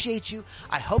appreciate you.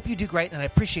 I hope you do great, and I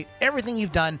appreciate everything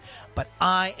you've done, but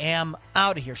I am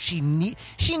out of here. She knew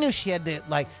she had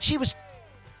to, she was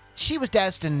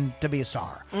destined to be a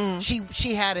star.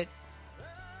 She had it.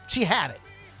 She had it.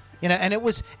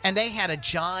 And they had a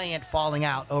giant falling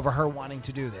out over her wanting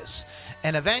to do this.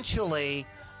 And eventually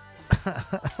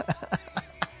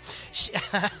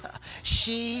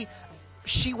she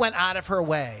went out of her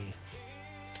way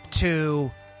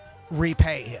to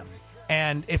repay him.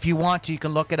 And if you want to, you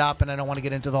can look it up, and I don't want to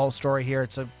get into the whole story here.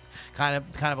 It's a kind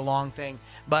of a long thing.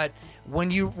 But when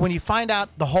you find out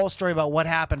the whole story about what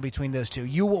happened between those two,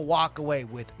 you will walk away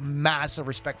with massive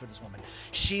respect for this woman.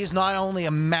 She's not only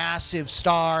a massive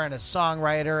star and a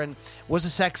songwriter and was a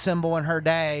sex symbol in her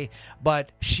day,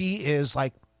 but she is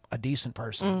a decent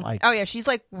person. Oh yeah, she's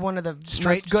one of the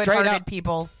Straight most good-hearted up.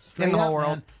 people in Straight the up, whole world.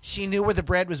 man. She knew where the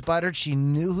bread was buttered. She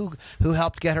knew who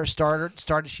helped get her started.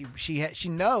 She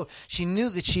knew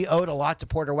that she owed a lot to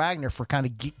Porter Wagner for kind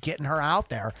of getting her out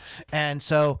there, and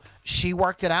so she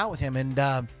worked it out with him. And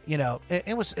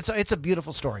it's a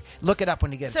beautiful story. Look it up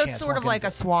when you get a So chance. it's sort of like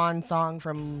a swan song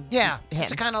from him.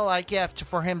 It's kind of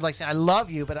for him saying I love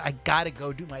you, but I gotta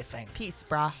go do my thing. Peace,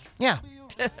 brah. Yeah.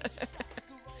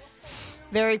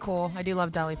 Very cool. I do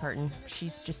love Dolly Parton.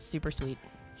 She's just super sweet,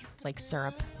 like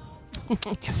syrup.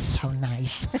 Just so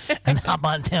nice. And how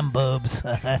about them boobs?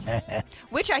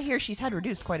 Which I hear she's had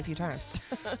reduced quite a few times.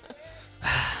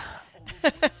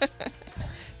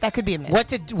 That could be a myth.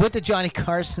 What did Johnny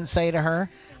Carson say to her?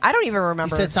 I don't even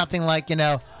remember. He said something like,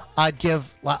 I'd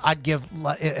give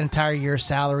an entire year's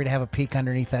salary to have a peek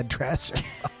underneath that dress.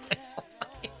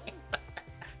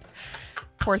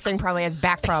 Poor thing probably has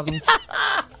back problems.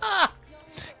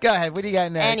 Go ahead. What do you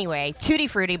got next? Anyway, Tutti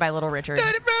Frutti by Little Richard.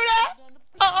 Tutti Frutti!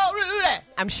 Oh, Rudy!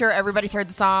 I'm sure everybody's heard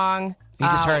the song. You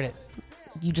just heard it.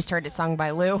 You just heard it sung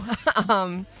by Lou.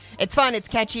 It's fun. It's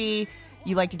catchy.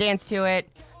 You like to dance to it.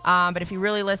 But if you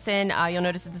really listen, you'll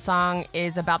notice that the song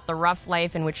is about the rough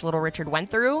life in which Little Richard went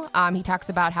through. He talks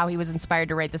about how he was inspired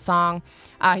to write the song.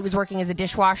 He was working as a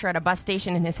dishwasher at a bus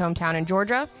station in his hometown in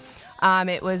Georgia.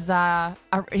 It was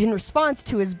in response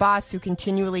to his boss, who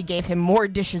continually gave him more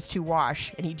dishes to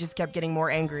wash, and he just kept getting more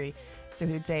angry. So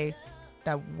he would say,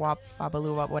 "That wop,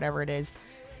 babaloo, wop, whatever it is,"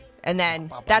 and then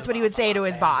that's what he would say to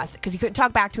his boss, because he couldn't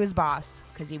talk back to his boss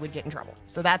because he would get in trouble.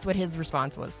 So that's what his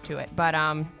response was to it. But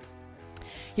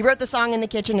he wrote the song in the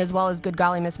kitchen, as well as Good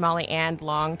Golly Miss Molly and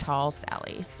Long Tall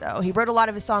Sally. So he wrote a lot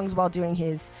of his songs while doing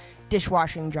his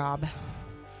dishwashing job.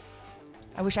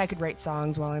 I wish I could write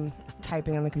songs while I'm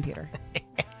typing on the computer.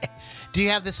 Do you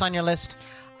have this on your list?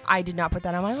 I did not put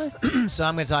that on my list. So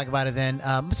I'm going to talk about it then.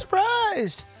 I'm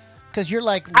surprised because you're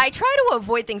like I try to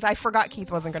avoid things. I forgot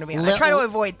Keith wasn't going to be on. I try to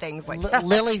avoid things like that.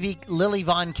 Lily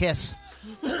Von Kiss,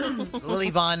 Lily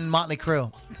Von Motley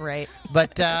Crue. Right.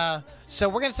 But so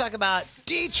we're going to talk about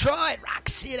Detroit Rock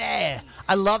City.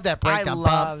 I love that breakdown. I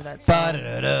love that song.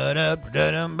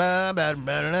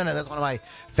 That's one of my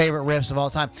favorite riffs of all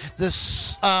time.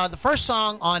 This the first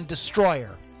song on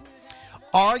Destroyer.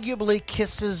 Arguably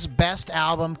Kiss's best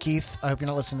album, Keith, I hope you're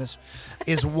not listening to this,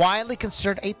 is widely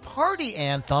considered a party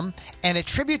anthem and a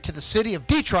tribute to the city of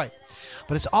Detroit.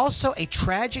 But it's also a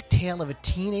tragic tale of a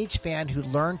teenage fan who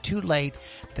learned too late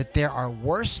that there are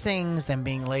worse things than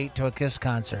being late to a Kiss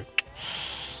concert.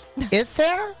 Is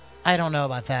there? I don't know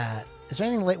about that. Is there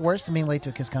anything worse than being late to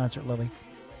a Kiss concert, Lily?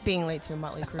 Being late to a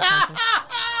Motley Crue concert.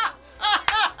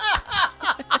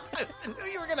 I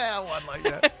knew you were going to have one like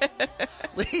that.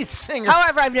 Lead singer.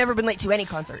 However, I've never been late to any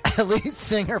concert. Lead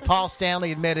singer Paul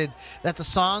Stanley admitted that the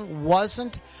song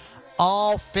wasn't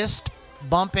all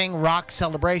fist-bumping rock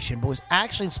celebration, but was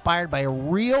actually inspired by a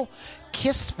real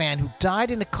Kiss fan who died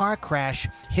in a car crash,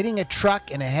 hitting a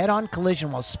truck in a head-on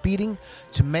collision while speeding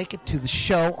to make it to the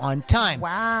show on time.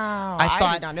 Wow. I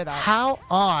thought, did not know that. how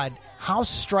odd, how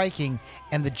striking,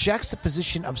 and the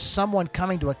juxtaposition of someone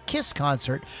coming to a Kiss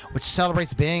concert, which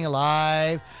celebrates being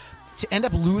alive, to end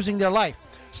up losing their life.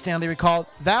 Stanley recalled,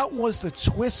 that was the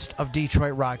twist of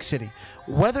Detroit Rock City.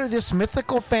 Whether this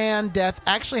mythical fan death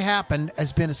actually happened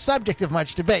has been a subject of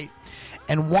much debate,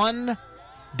 and one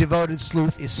devoted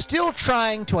sleuth is still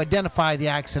trying to identify the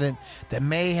accident that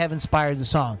may have inspired the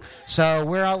song. So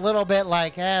we're a little bit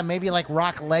like, maybe like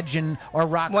rock legend or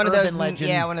rock one urban of those, legend.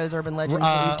 Yeah, one of those urban legends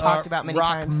that we've talked about many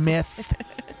rock times. Myth.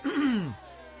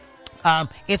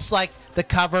 It's like the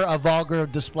cover of Vulgar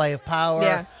Display of Power.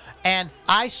 Yeah. And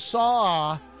I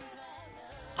saw,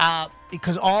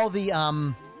 because all the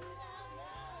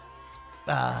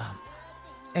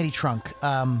Eddie Trunk,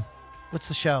 what's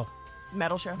the show?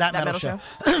 Metal show. That metal show.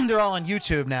 They're all on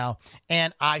YouTube now.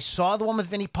 And I saw the one with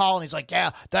Vinnie Paul, and he's like,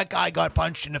 yeah, that guy got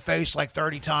punched in the face like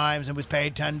 30 times and was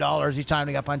paid $10 each time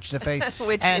he got punched in the face.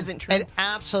 Which isn't true. It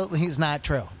absolutely is not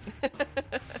true.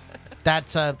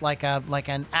 That's like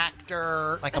an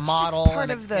actor, like a model. Just part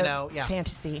and of the yeah.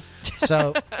 fantasy.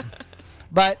 So,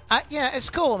 but yeah, it's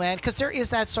cool, man, because there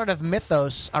is that sort of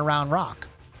mythos around rock.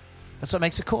 That's what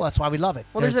makes it cool. That's why we love it.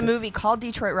 Well, there's a movie called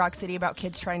Detroit Rock City about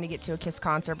kids trying to get to a Kiss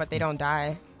concert, but they don't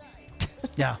die.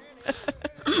 Yeah.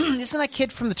 Isn't that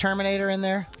kid from the Terminator in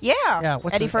there? Yeah. Yeah.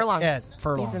 Eddie Furlong. Ed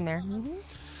Furlong. He's in there. Mm-hmm.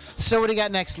 So what do you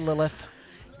got next, Lilith?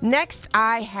 Next,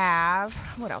 I have...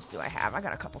 What else do I have? I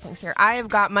got a couple things here. I have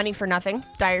got Money for Nothing,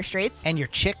 Dire Straits. And your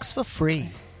chicks for free.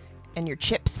 And your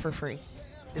chips for free.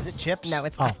 Is it chips? No,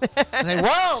 it's not. I say,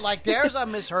 whoa, like there's a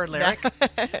misheard lyric.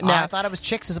 No. I thought it was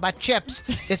chicks. It's about chips.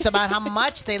 It's about how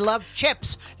much they love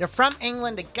chips. They're from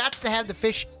England. They got to have the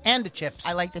fish and the chips.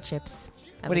 I like the chips.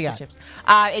 What do you got? Chips.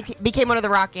 It became one of the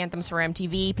rock anthems for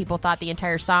MTV. People thought the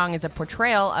entire song is a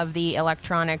portrayal of the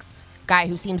electronics guy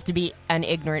who seems to be an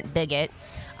ignorant bigot,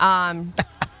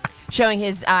 showing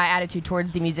his attitude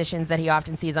towards the musicians that he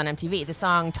often sees on MTV. The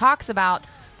song talks about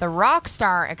the rock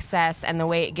star excess and the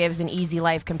way it gives an easy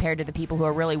life compared to the people who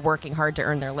are really working hard to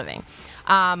earn their living.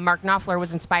 Mark Knopfler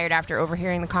was inspired after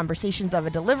overhearing the conversations of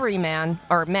a delivery men,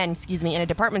 in a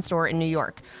department store in New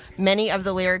York. Many of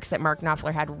the lyrics that Mark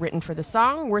Knopfler had written for the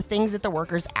song were things that the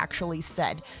workers actually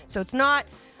said. So it's not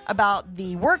about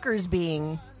the workers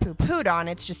being poo-pooed on,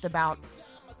 it's just about,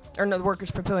 or no, the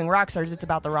workers poo-pooing rock stars, it's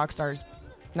about the rock stars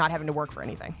not having to work for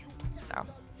anything. So,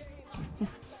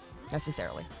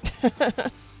 necessarily.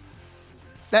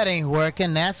 That ain't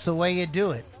working. That's the way you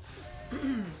do it.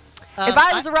 If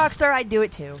I was a rock star, I'd do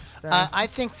it too. So. I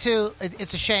think, too,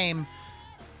 it's a shame.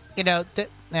 I don't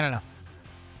know.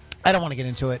 I don't want to get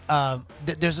into it.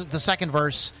 There's the second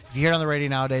verse. If you hear it on the radio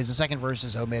nowadays, the second verse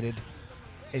is omitted.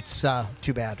 It's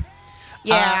too bad.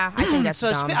 Yeah, I think that's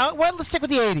dumb. Well, let's stick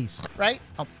with the 80s, right?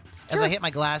 As I hit my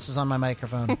glasses on my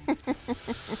microphone.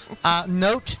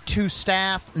 Note to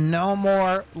staff, no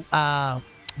more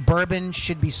bourbon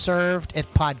should be served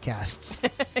at podcasts.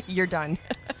 You're done.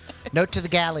 Note to the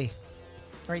galley.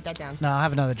 Write that down. No, I'll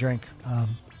have another drink.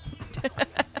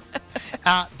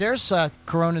 There's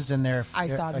Coronas in there. I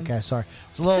saw them. Okay, sorry.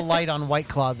 It was a little light on White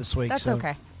Claw this week. That's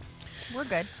okay. We're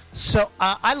good. So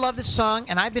I love this song,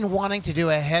 and I've been wanting to do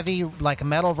a heavy, like a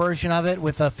metal version of it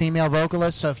with a female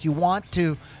vocalist. So if you want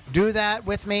to do that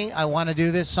with me, I want to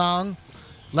do this song,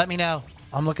 let me know.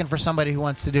 I'm looking for somebody who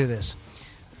wants to do this.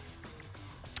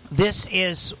 This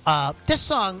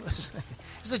song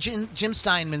is is a Jim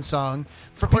Steinman song.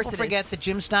 For course people it forget is. that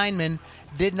Jim Steinman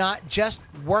did not just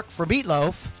work for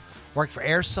Meatloaf, worked for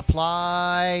Air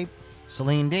Supply,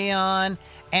 Celine Dion,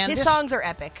 and His songs are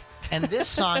epic. And this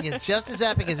song is just as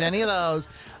epic as any of those.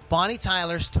 Bonnie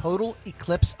Tyler's Total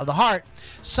Eclipse of the Heart.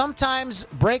 Sometimes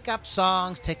breakup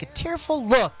songs take a tearful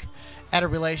look at a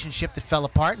relationship that fell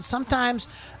apart, and sometimes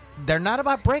they're not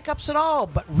about breakups at all,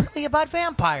 but really about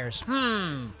vampires.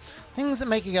 Things that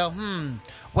make you go,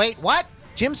 Wait, what?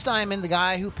 Jim Steinman, the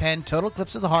guy who penned Total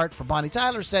Eclipse of the Heart for Bonnie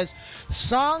Tyler, says the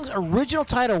song's original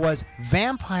title was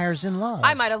Vampires in Love.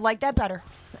 I might have liked that better.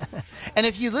 And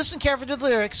if you listen carefully to the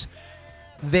lyrics,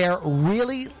 they're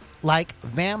really like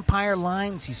vampire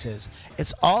lines, he says.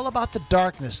 It's all about the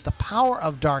darkness, the power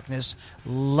of darkness,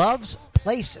 love's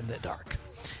place in the dark.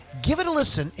 Give it a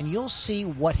listen and you'll see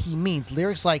what he means.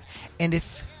 Lyrics like, and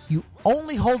if you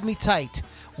only hold me tight,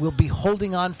 we'll be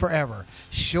holding on forever.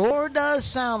 Sure does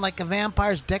sound like a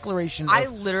vampire's declaration I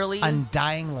of literally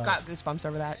undying love. got goosebumps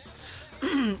over that.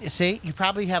 You see, you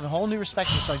probably have a whole new respect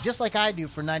for the song, just like I do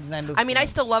for 99 I mean, I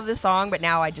still love this song, but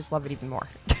now I just love it even more.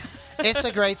 It's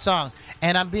a great song,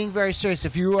 and I'm being very serious.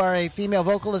 If you are a female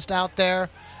vocalist out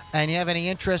there and you have any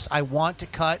interest, I want to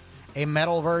cut a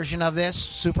metal version of this,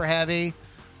 super heavy,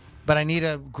 but I need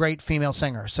a great female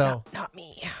singer. So Not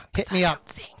me. hit me up.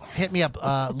 Hit me up,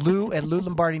 Lou at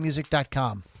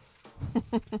LouLombardiMusic.com.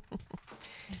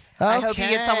 I hope you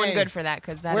get someone good for that,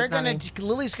 because that We're is not me.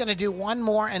 Lily's gonna do one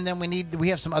more, and then we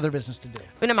have some other business to do.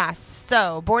 Una más.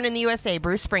 So, born in the USA,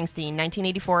 Bruce Springsteen,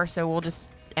 1984. So we'll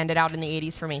just end it out in the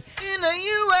 80s for me. In the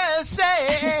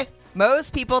USA.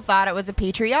 Most people thought it was a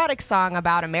patriotic song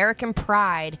about American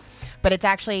pride, but it's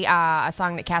actually a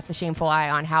song that casts a shameful eye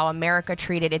on how America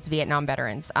treated its Vietnam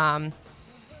veterans.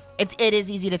 It is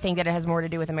easy to think that it has more to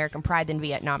do with American pride than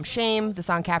Vietnam shame. The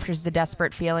song captures the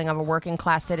desperate feeling of a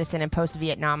working-class citizen in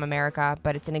post-Vietnam America,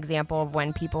 but it's an example of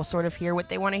when people sort of hear what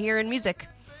they want to hear in music.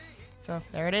 So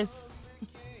there it is.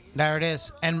 There it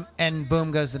is. And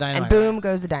boom goes the dynamite. And boom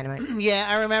goes the dynamite. Yeah,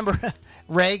 I remember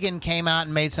Reagan came out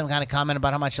and made some kind of comment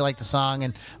about how much he liked the song,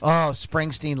 and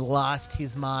Springsteen lost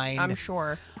his mind. I'm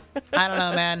sure. I don't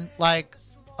know, man. Like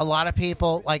a lot of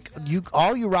people, like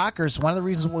all you rockers, one of the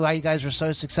reasons why you guys were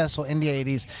so successful in the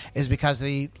 80s is because of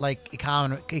the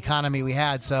economy we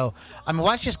had. So, I mean,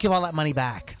 why don't you just give all that money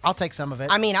back? I'll take some of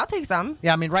it. I mean, I'll take some.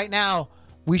 Yeah, I mean, right now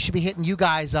we should be hitting you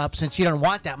guys up since you don't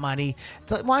want that money.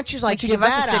 So why don't you Why don't you give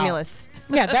us a stimulus?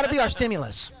 Yeah, that'll be our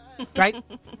stimulus, right?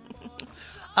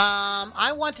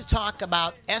 I want to talk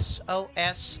about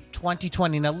SOS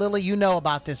 2020. Now, Lily, you know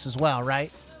about this as well,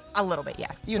 right? A little bit,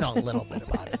 yes. You know a little bit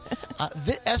about it.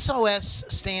 The SOS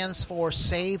stands for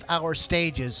Save Our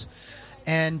Stages,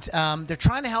 and they're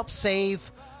trying to help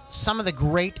save some of the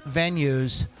great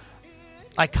venues,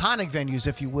 iconic venues,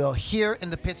 if you will, here in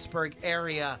the Pittsburgh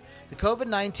area. The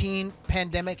COVID-19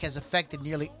 pandemic has affected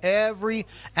nearly every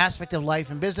aspect of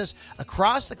life and business.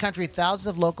 Across the country, thousands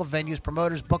of local venues,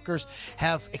 promoters, bookers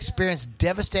have experienced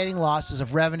devastating losses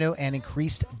of revenue and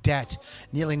increased debt.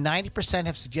 Nearly 90%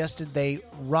 have suggested they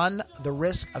run the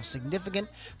risk of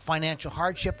significant financial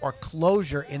hardship or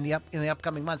closure in the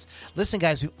upcoming months. Listen,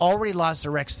 guys, we've already lost the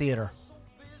Rex Theater.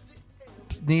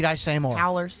 Need I say more?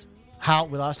 Howlers.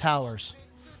 We lost Howlers.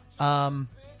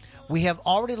 We have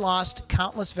already lost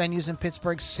countless venues in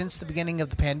Pittsburgh since the beginning of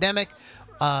the pandemic,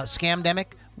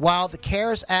 scamdemic. While the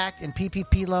CARES Act and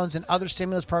PPP loans and other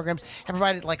stimulus programs have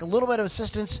provided like a little bit of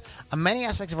assistance on many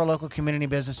aspects of our local community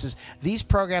businesses, these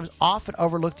programs often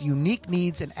overlook the unique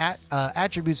needs and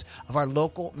attributes of our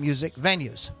local music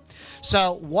venues.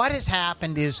 So what has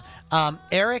happened is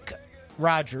Eric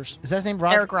Rogers. Is that his name?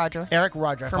 Eric Roger. Eric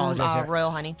Roger. I From apologize. Eric.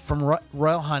 Royal Honey. From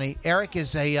Royal Honey. Eric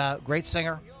is a great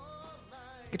singer,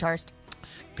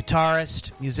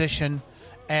 guitarist, musician,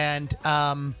 and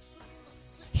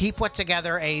he put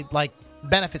together a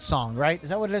benefit song, right? Is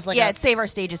that what it is? It's Save Our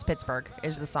Stages Pittsburgh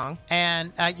is the song.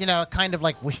 And kind of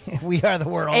like we are the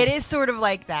world. It is sort of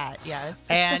like that, yes.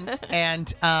 And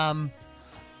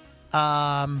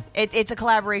it's a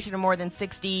collaboration of more than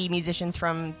 60 musicians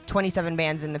from 27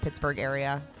 bands in the Pittsburgh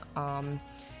area.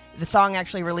 The song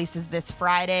actually releases this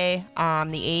Friday, the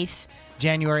 8th.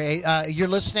 January 8th. You're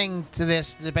listening to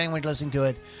this, depending when you're listening to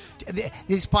it.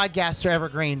 These podcasts are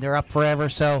evergreen. They're up forever,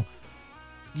 so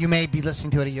you may be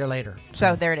listening to it a year later.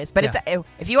 So there it is. But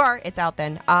if you are, it's out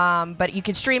then. But you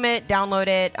can stream it, download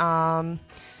it.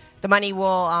 The money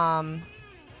will...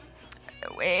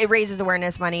 it raises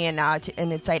awareness money and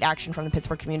incite action from the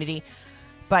Pittsburgh community.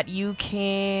 But you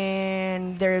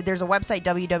can... There's a website,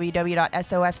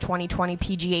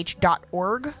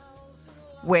 www.sos2020pgh.org.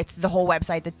 with the whole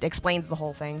website that explains the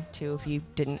whole thing, too, if you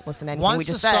didn't listen to anything we Once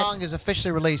the just said. song is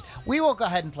officially released, we will go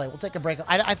ahead and play. We'll take a break.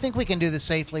 I think we can do this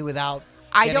safely without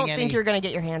I getting don't any, think you're going to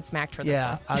get your hand smacked for this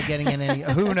Yeah, one. getting in any...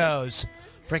 Who knows?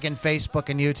 Freaking Facebook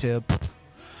and YouTube.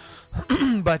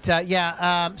 But,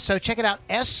 so check it out,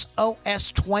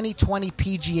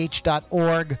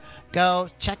 sos2020pgh.org. Go,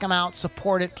 check them out,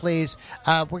 support it, please.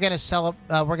 We're going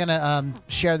to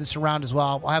share this around as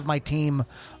well. I'll have my team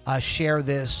share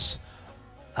this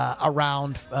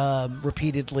around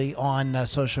repeatedly on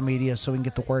social media so we can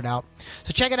get the word out.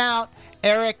 So check it out.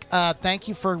 Eric, thank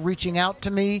you for reaching out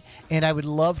to me, and I would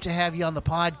love to have you on the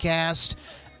podcast.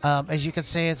 As you can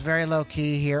see, it's very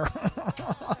low-key here.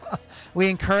 We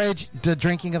encourage the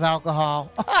drinking of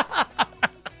alcohol.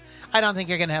 I don't think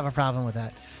you're going to have a problem with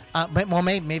that. But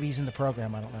maybe he's in the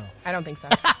program. I don't know. I don't think so.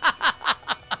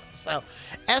 So,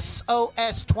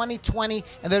 SOS 2020,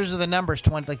 and those are the numbers,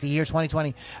 20, like the year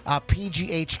 2020,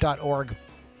 pgh.org.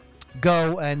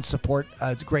 Go and support.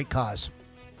 It's a great cause.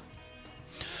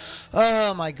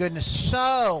 Oh, my goodness.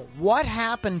 So, what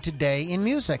happened today in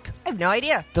music? I have no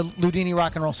idea. The Ludini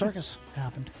Rock and Roll Circus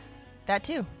happened. That,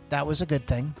 too. That was a good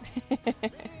thing.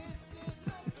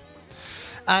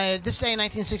 This day in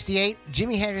 1968,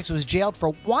 Jimi Hendrix was jailed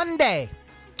for 1 day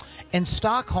in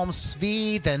Stockholm,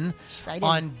 Sweden,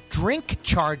 on drink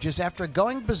charges after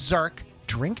going berserk.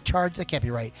 Drink charges? That can't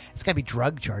be right. It's got to be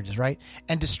drug charges, right?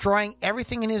 And destroying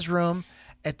everything in his room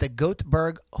at the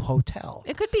Göteborg Hotel.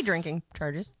 It could be drinking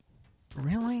charges.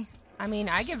 Really? I mean,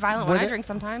 I get violent when I drink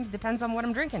sometimes. Depends on what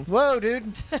I'm drinking. Whoa, dude.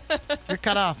 You're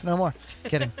cut off. No more.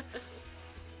 Kidding.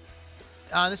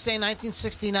 This day in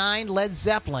 1969, Led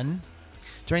Zeppelin,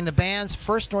 during the band's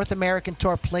first North American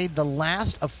tour, played the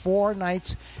last of 4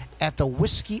 nights at the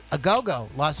Whiskey A Go-Go,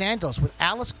 Los Angeles, with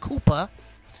Alice Cooper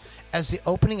as the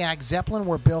opening act. Zeppelin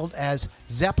were billed as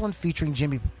Zeppelin featuring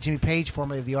Jimmy Page,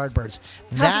 formerly of the Yardbirds.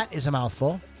 That is a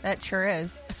mouthful. That sure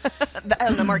is.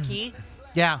 the marquee.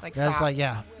 Yeah, Like, that's stop. like,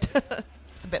 yeah.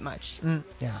 It's a bit much.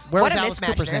 Yeah. Where What was a Alice mismatch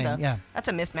Cooper's there, name? though. Yeah. That's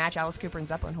a mismatch, Alice Cooper and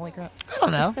Zeppelin. Holy crap. I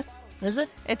don't know. Is it?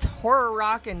 It's horror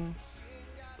rock and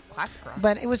classic rock.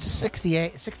 But it was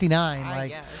 68, 69. I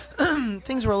Like, guess.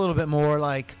 things were a little bit more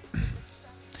like...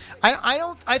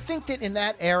 I think that in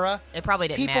that era... It probably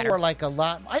didn't people matter. were like a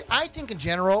lot... I think in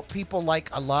general, people like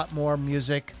a lot more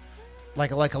music,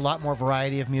 like a lot more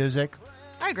variety of music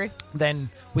I agree. than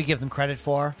we give them credit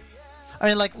for. I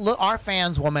mean, like, look, our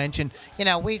fans will mention,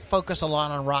 we focus a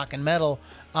lot on rock and metal,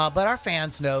 but our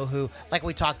fans know who, like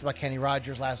we talked about Kenny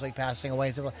Rogers last week passing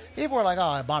away. So people were like,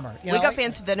 oh, a bummer. We got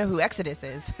fans that know who Exodus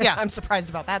is. Yeah. I'm surprised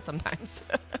about that sometimes.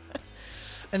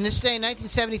 And this day in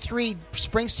 1973,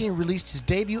 Springsteen released his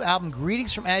debut album,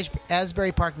 Greetings from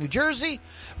Asbury Park, New Jersey,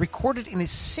 recorded in a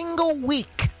single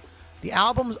week. The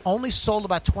album only sold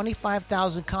about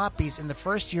 25,000 copies in the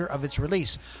first year of its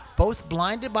release. Both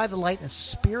Blinded by the Light and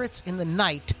Spirits in the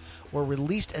Night were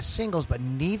released as singles, but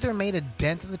neither made a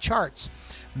dent in the charts.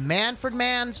 Manfred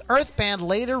Mann's Earth Band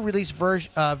later released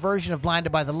version of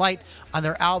Blinded by the Light on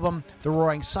their album The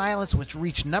Roaring Silence, which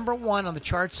reached #1 on the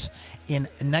charts in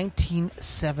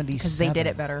 1977. Because they did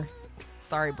it better.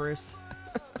 Sorry, Bruce.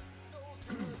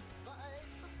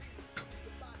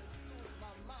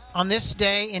 On this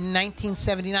day in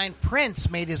 1979, Prince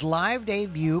made his live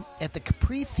debut at the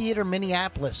Capri Theater,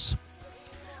 Minneapolis.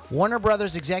 Warner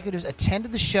Brothers executives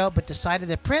attended the show but decided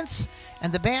that Prince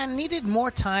and the band needed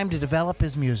more time to develop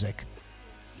his music.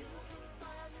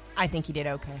 I think he did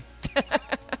okay.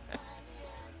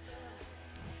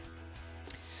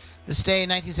 This day in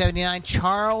 1979,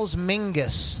 Charles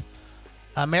Mingus,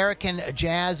 American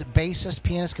jazz bassist,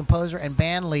 pianist, composer, and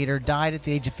band leader, died at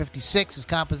the age of 56. His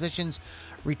compositions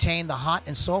retain the hot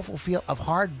and soulful feel of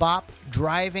hard bop,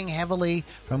 drawing heavily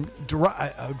from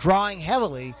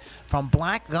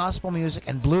black gospel music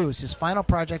and blues. His final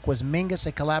project was Mingus,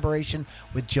 a collaboration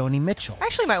with Joni Mitchell. I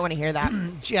actually might want to hear that.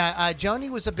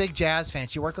 Joni was a big jazz fan.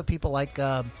 She worked with people like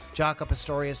Jaco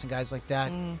Pastorius and guys like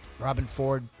that, Robin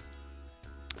Ford.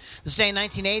 This day in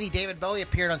 1980, David Bowie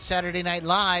appeared on Saturday Night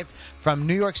Live from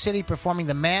New York City performing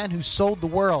The Man Who Sold the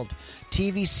World,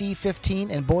 TVC 15,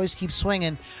 and Boys Keep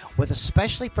Swinging with a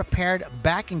specially prepared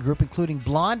backing group including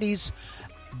Blondie's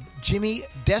Jimmy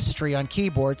Destry on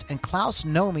keyboards and Klaus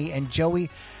Nomi and Joey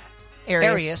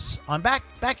Arias on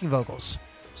backing vocals.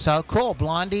 So cool,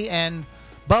 Blondie and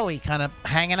Bowie kind of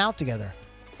hanging out together.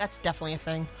 That's definitely a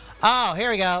thing. Oh, here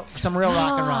we go. Some real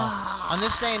rock and roll. On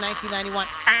this day in 1991,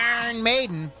 Iron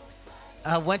Maiden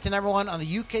went to #1 on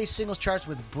the UK singles charts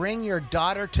with Bring Your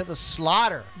Daughter to the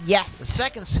Slaughter. Yes. The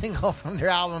second single from their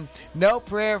album, No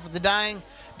Prayer for the Dying,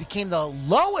 became the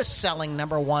lowest selling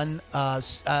 #1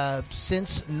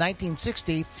 since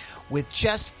 1960 with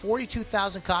just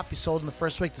 42,000 copies sold in the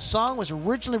first week. The song was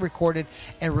originally recorded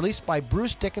and released by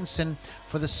Bruce Dickinson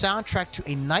for the soundtrack to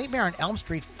A Nightmare on Elm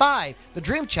Street 5, The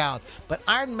Dream Child. But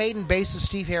Iron Maiden bassist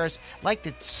Steve Harris liked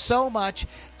it so much,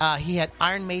 he had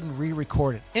Iron Maiden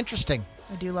re-record it. Interesting.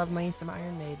 I do love me some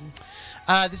Iron Maiden.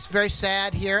 This is very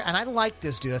sad here, and I like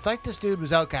this dude. I thought this dude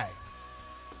was okay.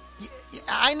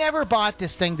 I never bought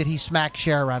this thing that he smacked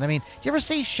Cher around. I mean, you ever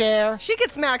see Cher? She could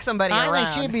smack somebody around. I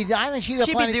think she'd be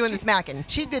doing the smacking.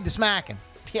 She did the smacking.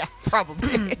 Yeah,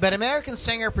 probably. But American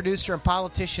singer, producer, and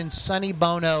politician Sonny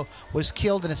Bono was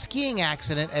killed in a skiing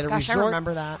accident at a resort. I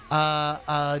remember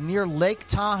that. Near Lake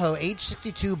Tahoe. Age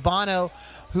 62, Bono,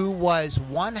 who was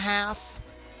one half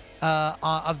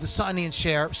of the Sonny and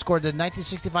Cher, scored the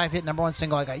 1965 hit #1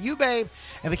 single "I Got You, Babe,"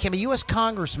 and became a U.S.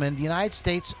 Congressman of the United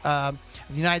States.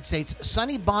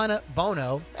 Sonny Bono,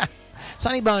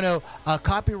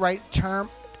 Copyright Term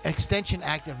Extension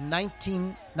Act of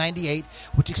 1998,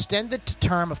 which extended the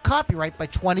term of copyright by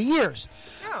 20 years,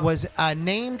 was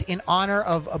named in honor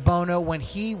of Bono when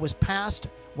it was passed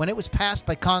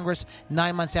by Congress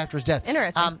 9 months after his death.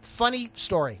 Interesting. Funny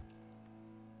story.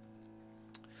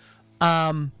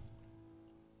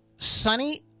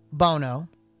 Sonny Bono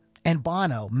and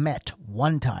Bono met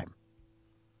one time.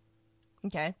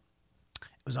 Okay. It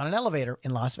was on an elevator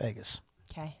in Las Vegas.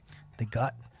 Okay.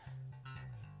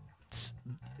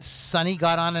 Sonny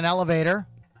got on an elevator,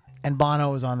 and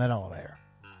Bono was on that elevator.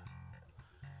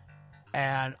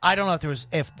 And I don't know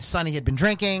if Sonny had been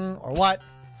drinking or what,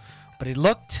 but he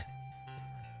looked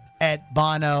at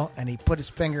Bono and he put his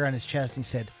finger on his chest and he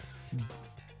said,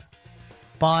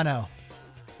 Bono.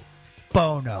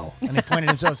 And he pointed at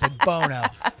himself and said, Bono.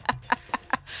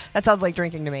 That sounds like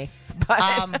drinking to me. But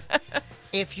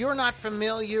if you're not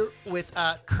familiar with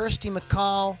Kirsty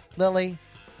MacColl, Lily,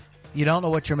 you don't know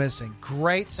what you're missing.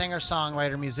 Great singer,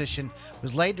 songwriter, musician.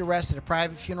 Was laid to rest at a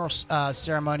private funeral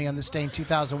ceremony on this day in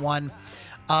 2001.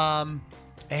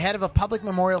 Ahead of a public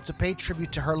memorial to pay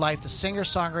tribute to her life, the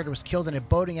singer-songwriter was killed in a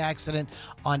boating accident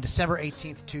on December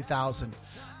 18th, 2000.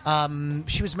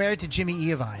 She was married to Jimmy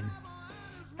Iovine,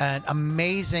 an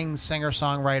amazing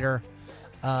singer-songwriter.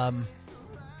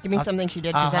 give me something she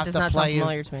did, because that does not sound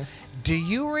familiar to me. Do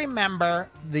you remember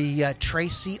the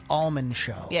Tracy Ullman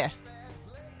show? Yeah.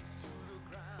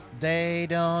 They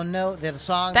don't know. The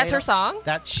song. That's her song?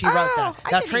 She wrote that.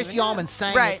 I Now didn't Tracy even know. Ullman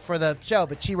sang Right. it for the show,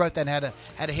 but she wrote that and had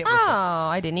a hit with Oh, it.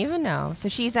 I didn't even know. So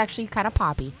she's actually kind of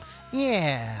poppy.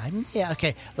 Yeah.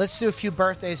 Okay. Let's do a few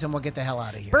birthdays and we'll get the hell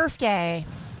out of here. Birthday.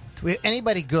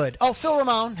 Anybody good? Oh, Phil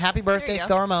Ramone. Happy birthday, go.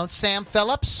 Phil Ramone. Sam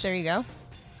Phillips. There you go.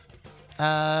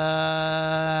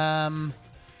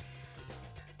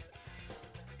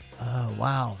 Oh,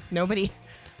 wow. Nobody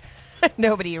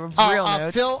real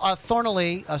notes. Phil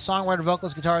Thornley, a songwriter,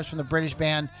 vocalist, guitarist from the British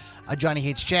band Johnny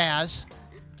Hates Jazz.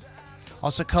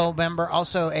 Also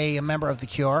a member of The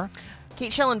Cure.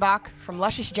 Kate Schillenbach from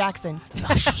Luscious Jackson.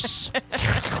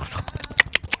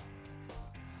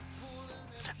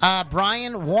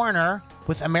 Brian Warner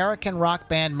with American rock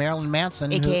band Marilyn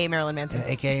Manson. A.K.A. Marilyn Manson.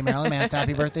 A.K.A. Marilyn Manson.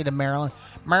 Happy birthday to Marilyn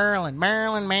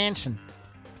Manson.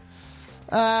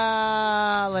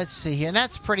 Let's see here. And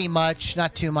that's pretty much,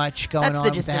 not too much going That's on the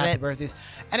with gist the of happy it. birthdays.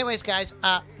 Anyways, guys,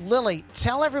 Lily,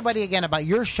 tell everybody again about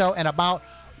your show and about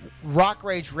Rock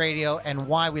Rage Radio and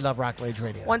why we love Rock Rage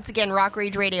Radio. Once again, Rock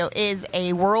Rage Radio is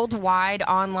a worldwide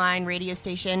online radio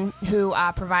station who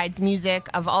provides music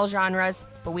of all genres,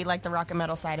 but we like the rock and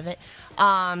metal side of it.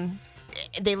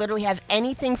 They literally have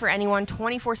anything for anyone,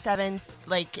 24/7.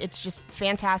 Like, it's just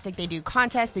fantastic. They do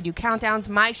contests, they do countdowns.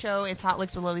 My show is Hot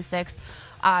Licks with Lily 6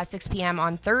 p.m.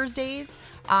 on Thursdays.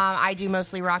 I do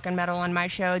mostly rock and metal on my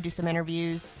show, do some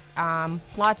interviews,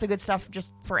 lots of good stuff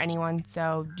just for anyone.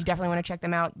 So you definitely want to check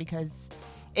them out because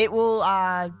it will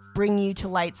bring you to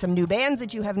light some new bands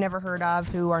that you have never heard of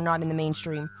who are not in the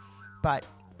mainstream, but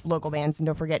local bands. And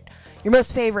don't forget, your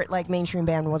most favorite mainstream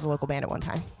band was a local band at one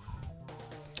time.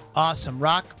 Awesome.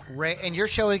 And your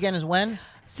show again is when?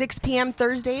 6 p.m.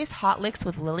 Thursdays, Hot Licks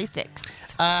with Lily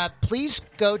 6. Please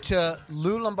go to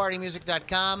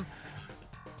LouLombardiMusic.com.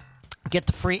 Get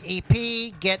the free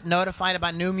EP. Get notified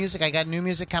about new music. I got new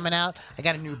music coming out. I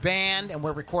got a new band, and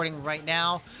we're recording right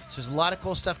now. So there's a lot of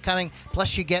cool stuff coming.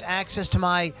 Plus, you get access to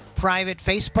my private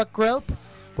Facebook group.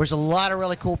 There's a lot of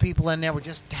really cool people in there. We're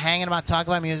just hanging about,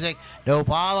 talking about music. No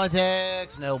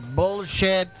politics, no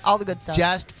bullshit. All the good stuff.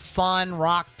 Just fun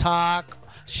rock talk,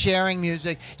 sharing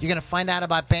music. You're going to find out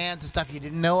about bands and stuff you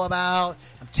didn't know about.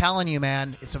 I'm telling you,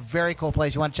 man, it's a very cool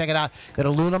place. You want to check it out, go to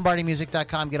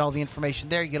LouLombardiMusic.com, get all the information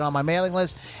there. You get on my mailing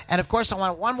list. And, of course, I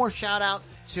want one more shout-out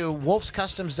to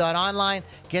wolfscustoms.online.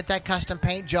 Get that custom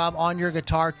paint job on your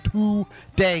guitar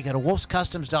today. Go to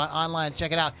wolfscustoms.online and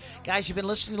check it out. Guys, you've been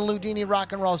listening to Ludini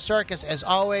Rock and Roll Circus. As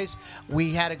always,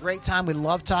 we had a great time. We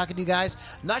love talking to you guys.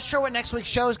 Not sure what next week's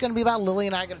show is going to be about. Lily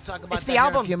and I are going to talk about that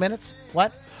in a few minutes.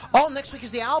 What? Oh, next week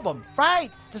is the album. Right.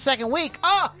 The second week.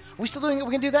 Oh, we still doing it?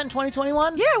 We can do that in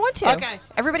 2021? Yeah, I want to. Okay.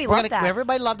 Everybody loved that.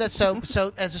 Everybody loved that. So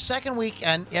as a second week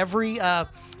and every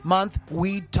month,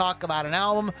 we talk about an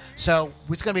album. So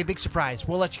it's going to be a big surprise.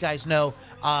 We'll let you guys know.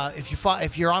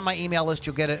 If you're on my email list,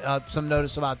 you'll get some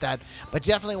notice about that. But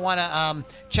definitely want to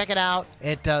check it out.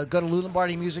 Go to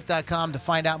LouLombardiMusic.com to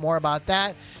find out more about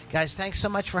that. Guys, thanks so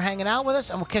much for hanging out with us,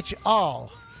 and we'll catch you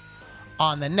all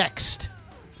on the next.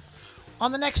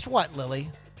 On the next what,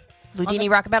 Lily? Ludini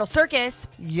Rock and Metal Circus.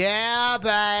 Yeah,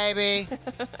 baby.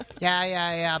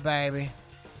 Yeah, baby.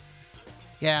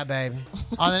 Yeah, baby.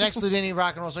 On the next Ludini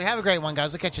Rock and Roll. So have a great one,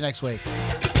 guys. I'll catch you next week.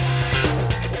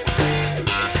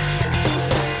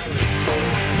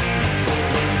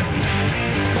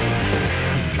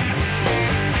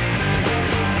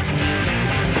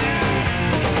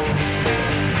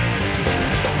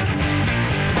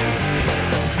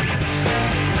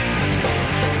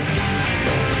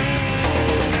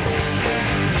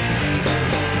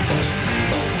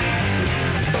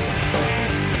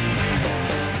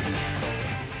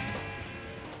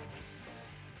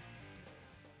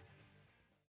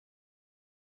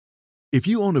 If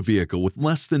you own a vehicle with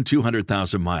less than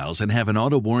 200,000 miles and have an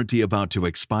auto warranty about to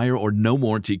expire or no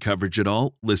warranty coverage at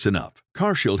all, listen up.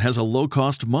 CarShield has a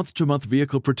low-cost month-to-month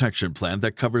vehicle protection plan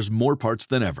that covers more parts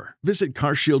than ever. Visit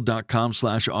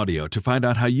carshield.com/audio to find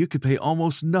out how you could pay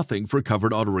almost nothing for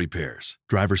covered auto repairs.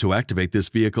 Drivers who activate this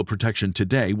vehicle protection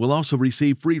today will also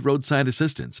receive free roadside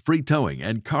assistance, free towing,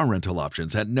 and car rental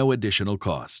options at no additional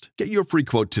cost. Get your free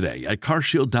quote today at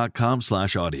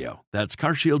carshield.com/audio. That's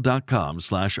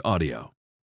carshield.com/audio.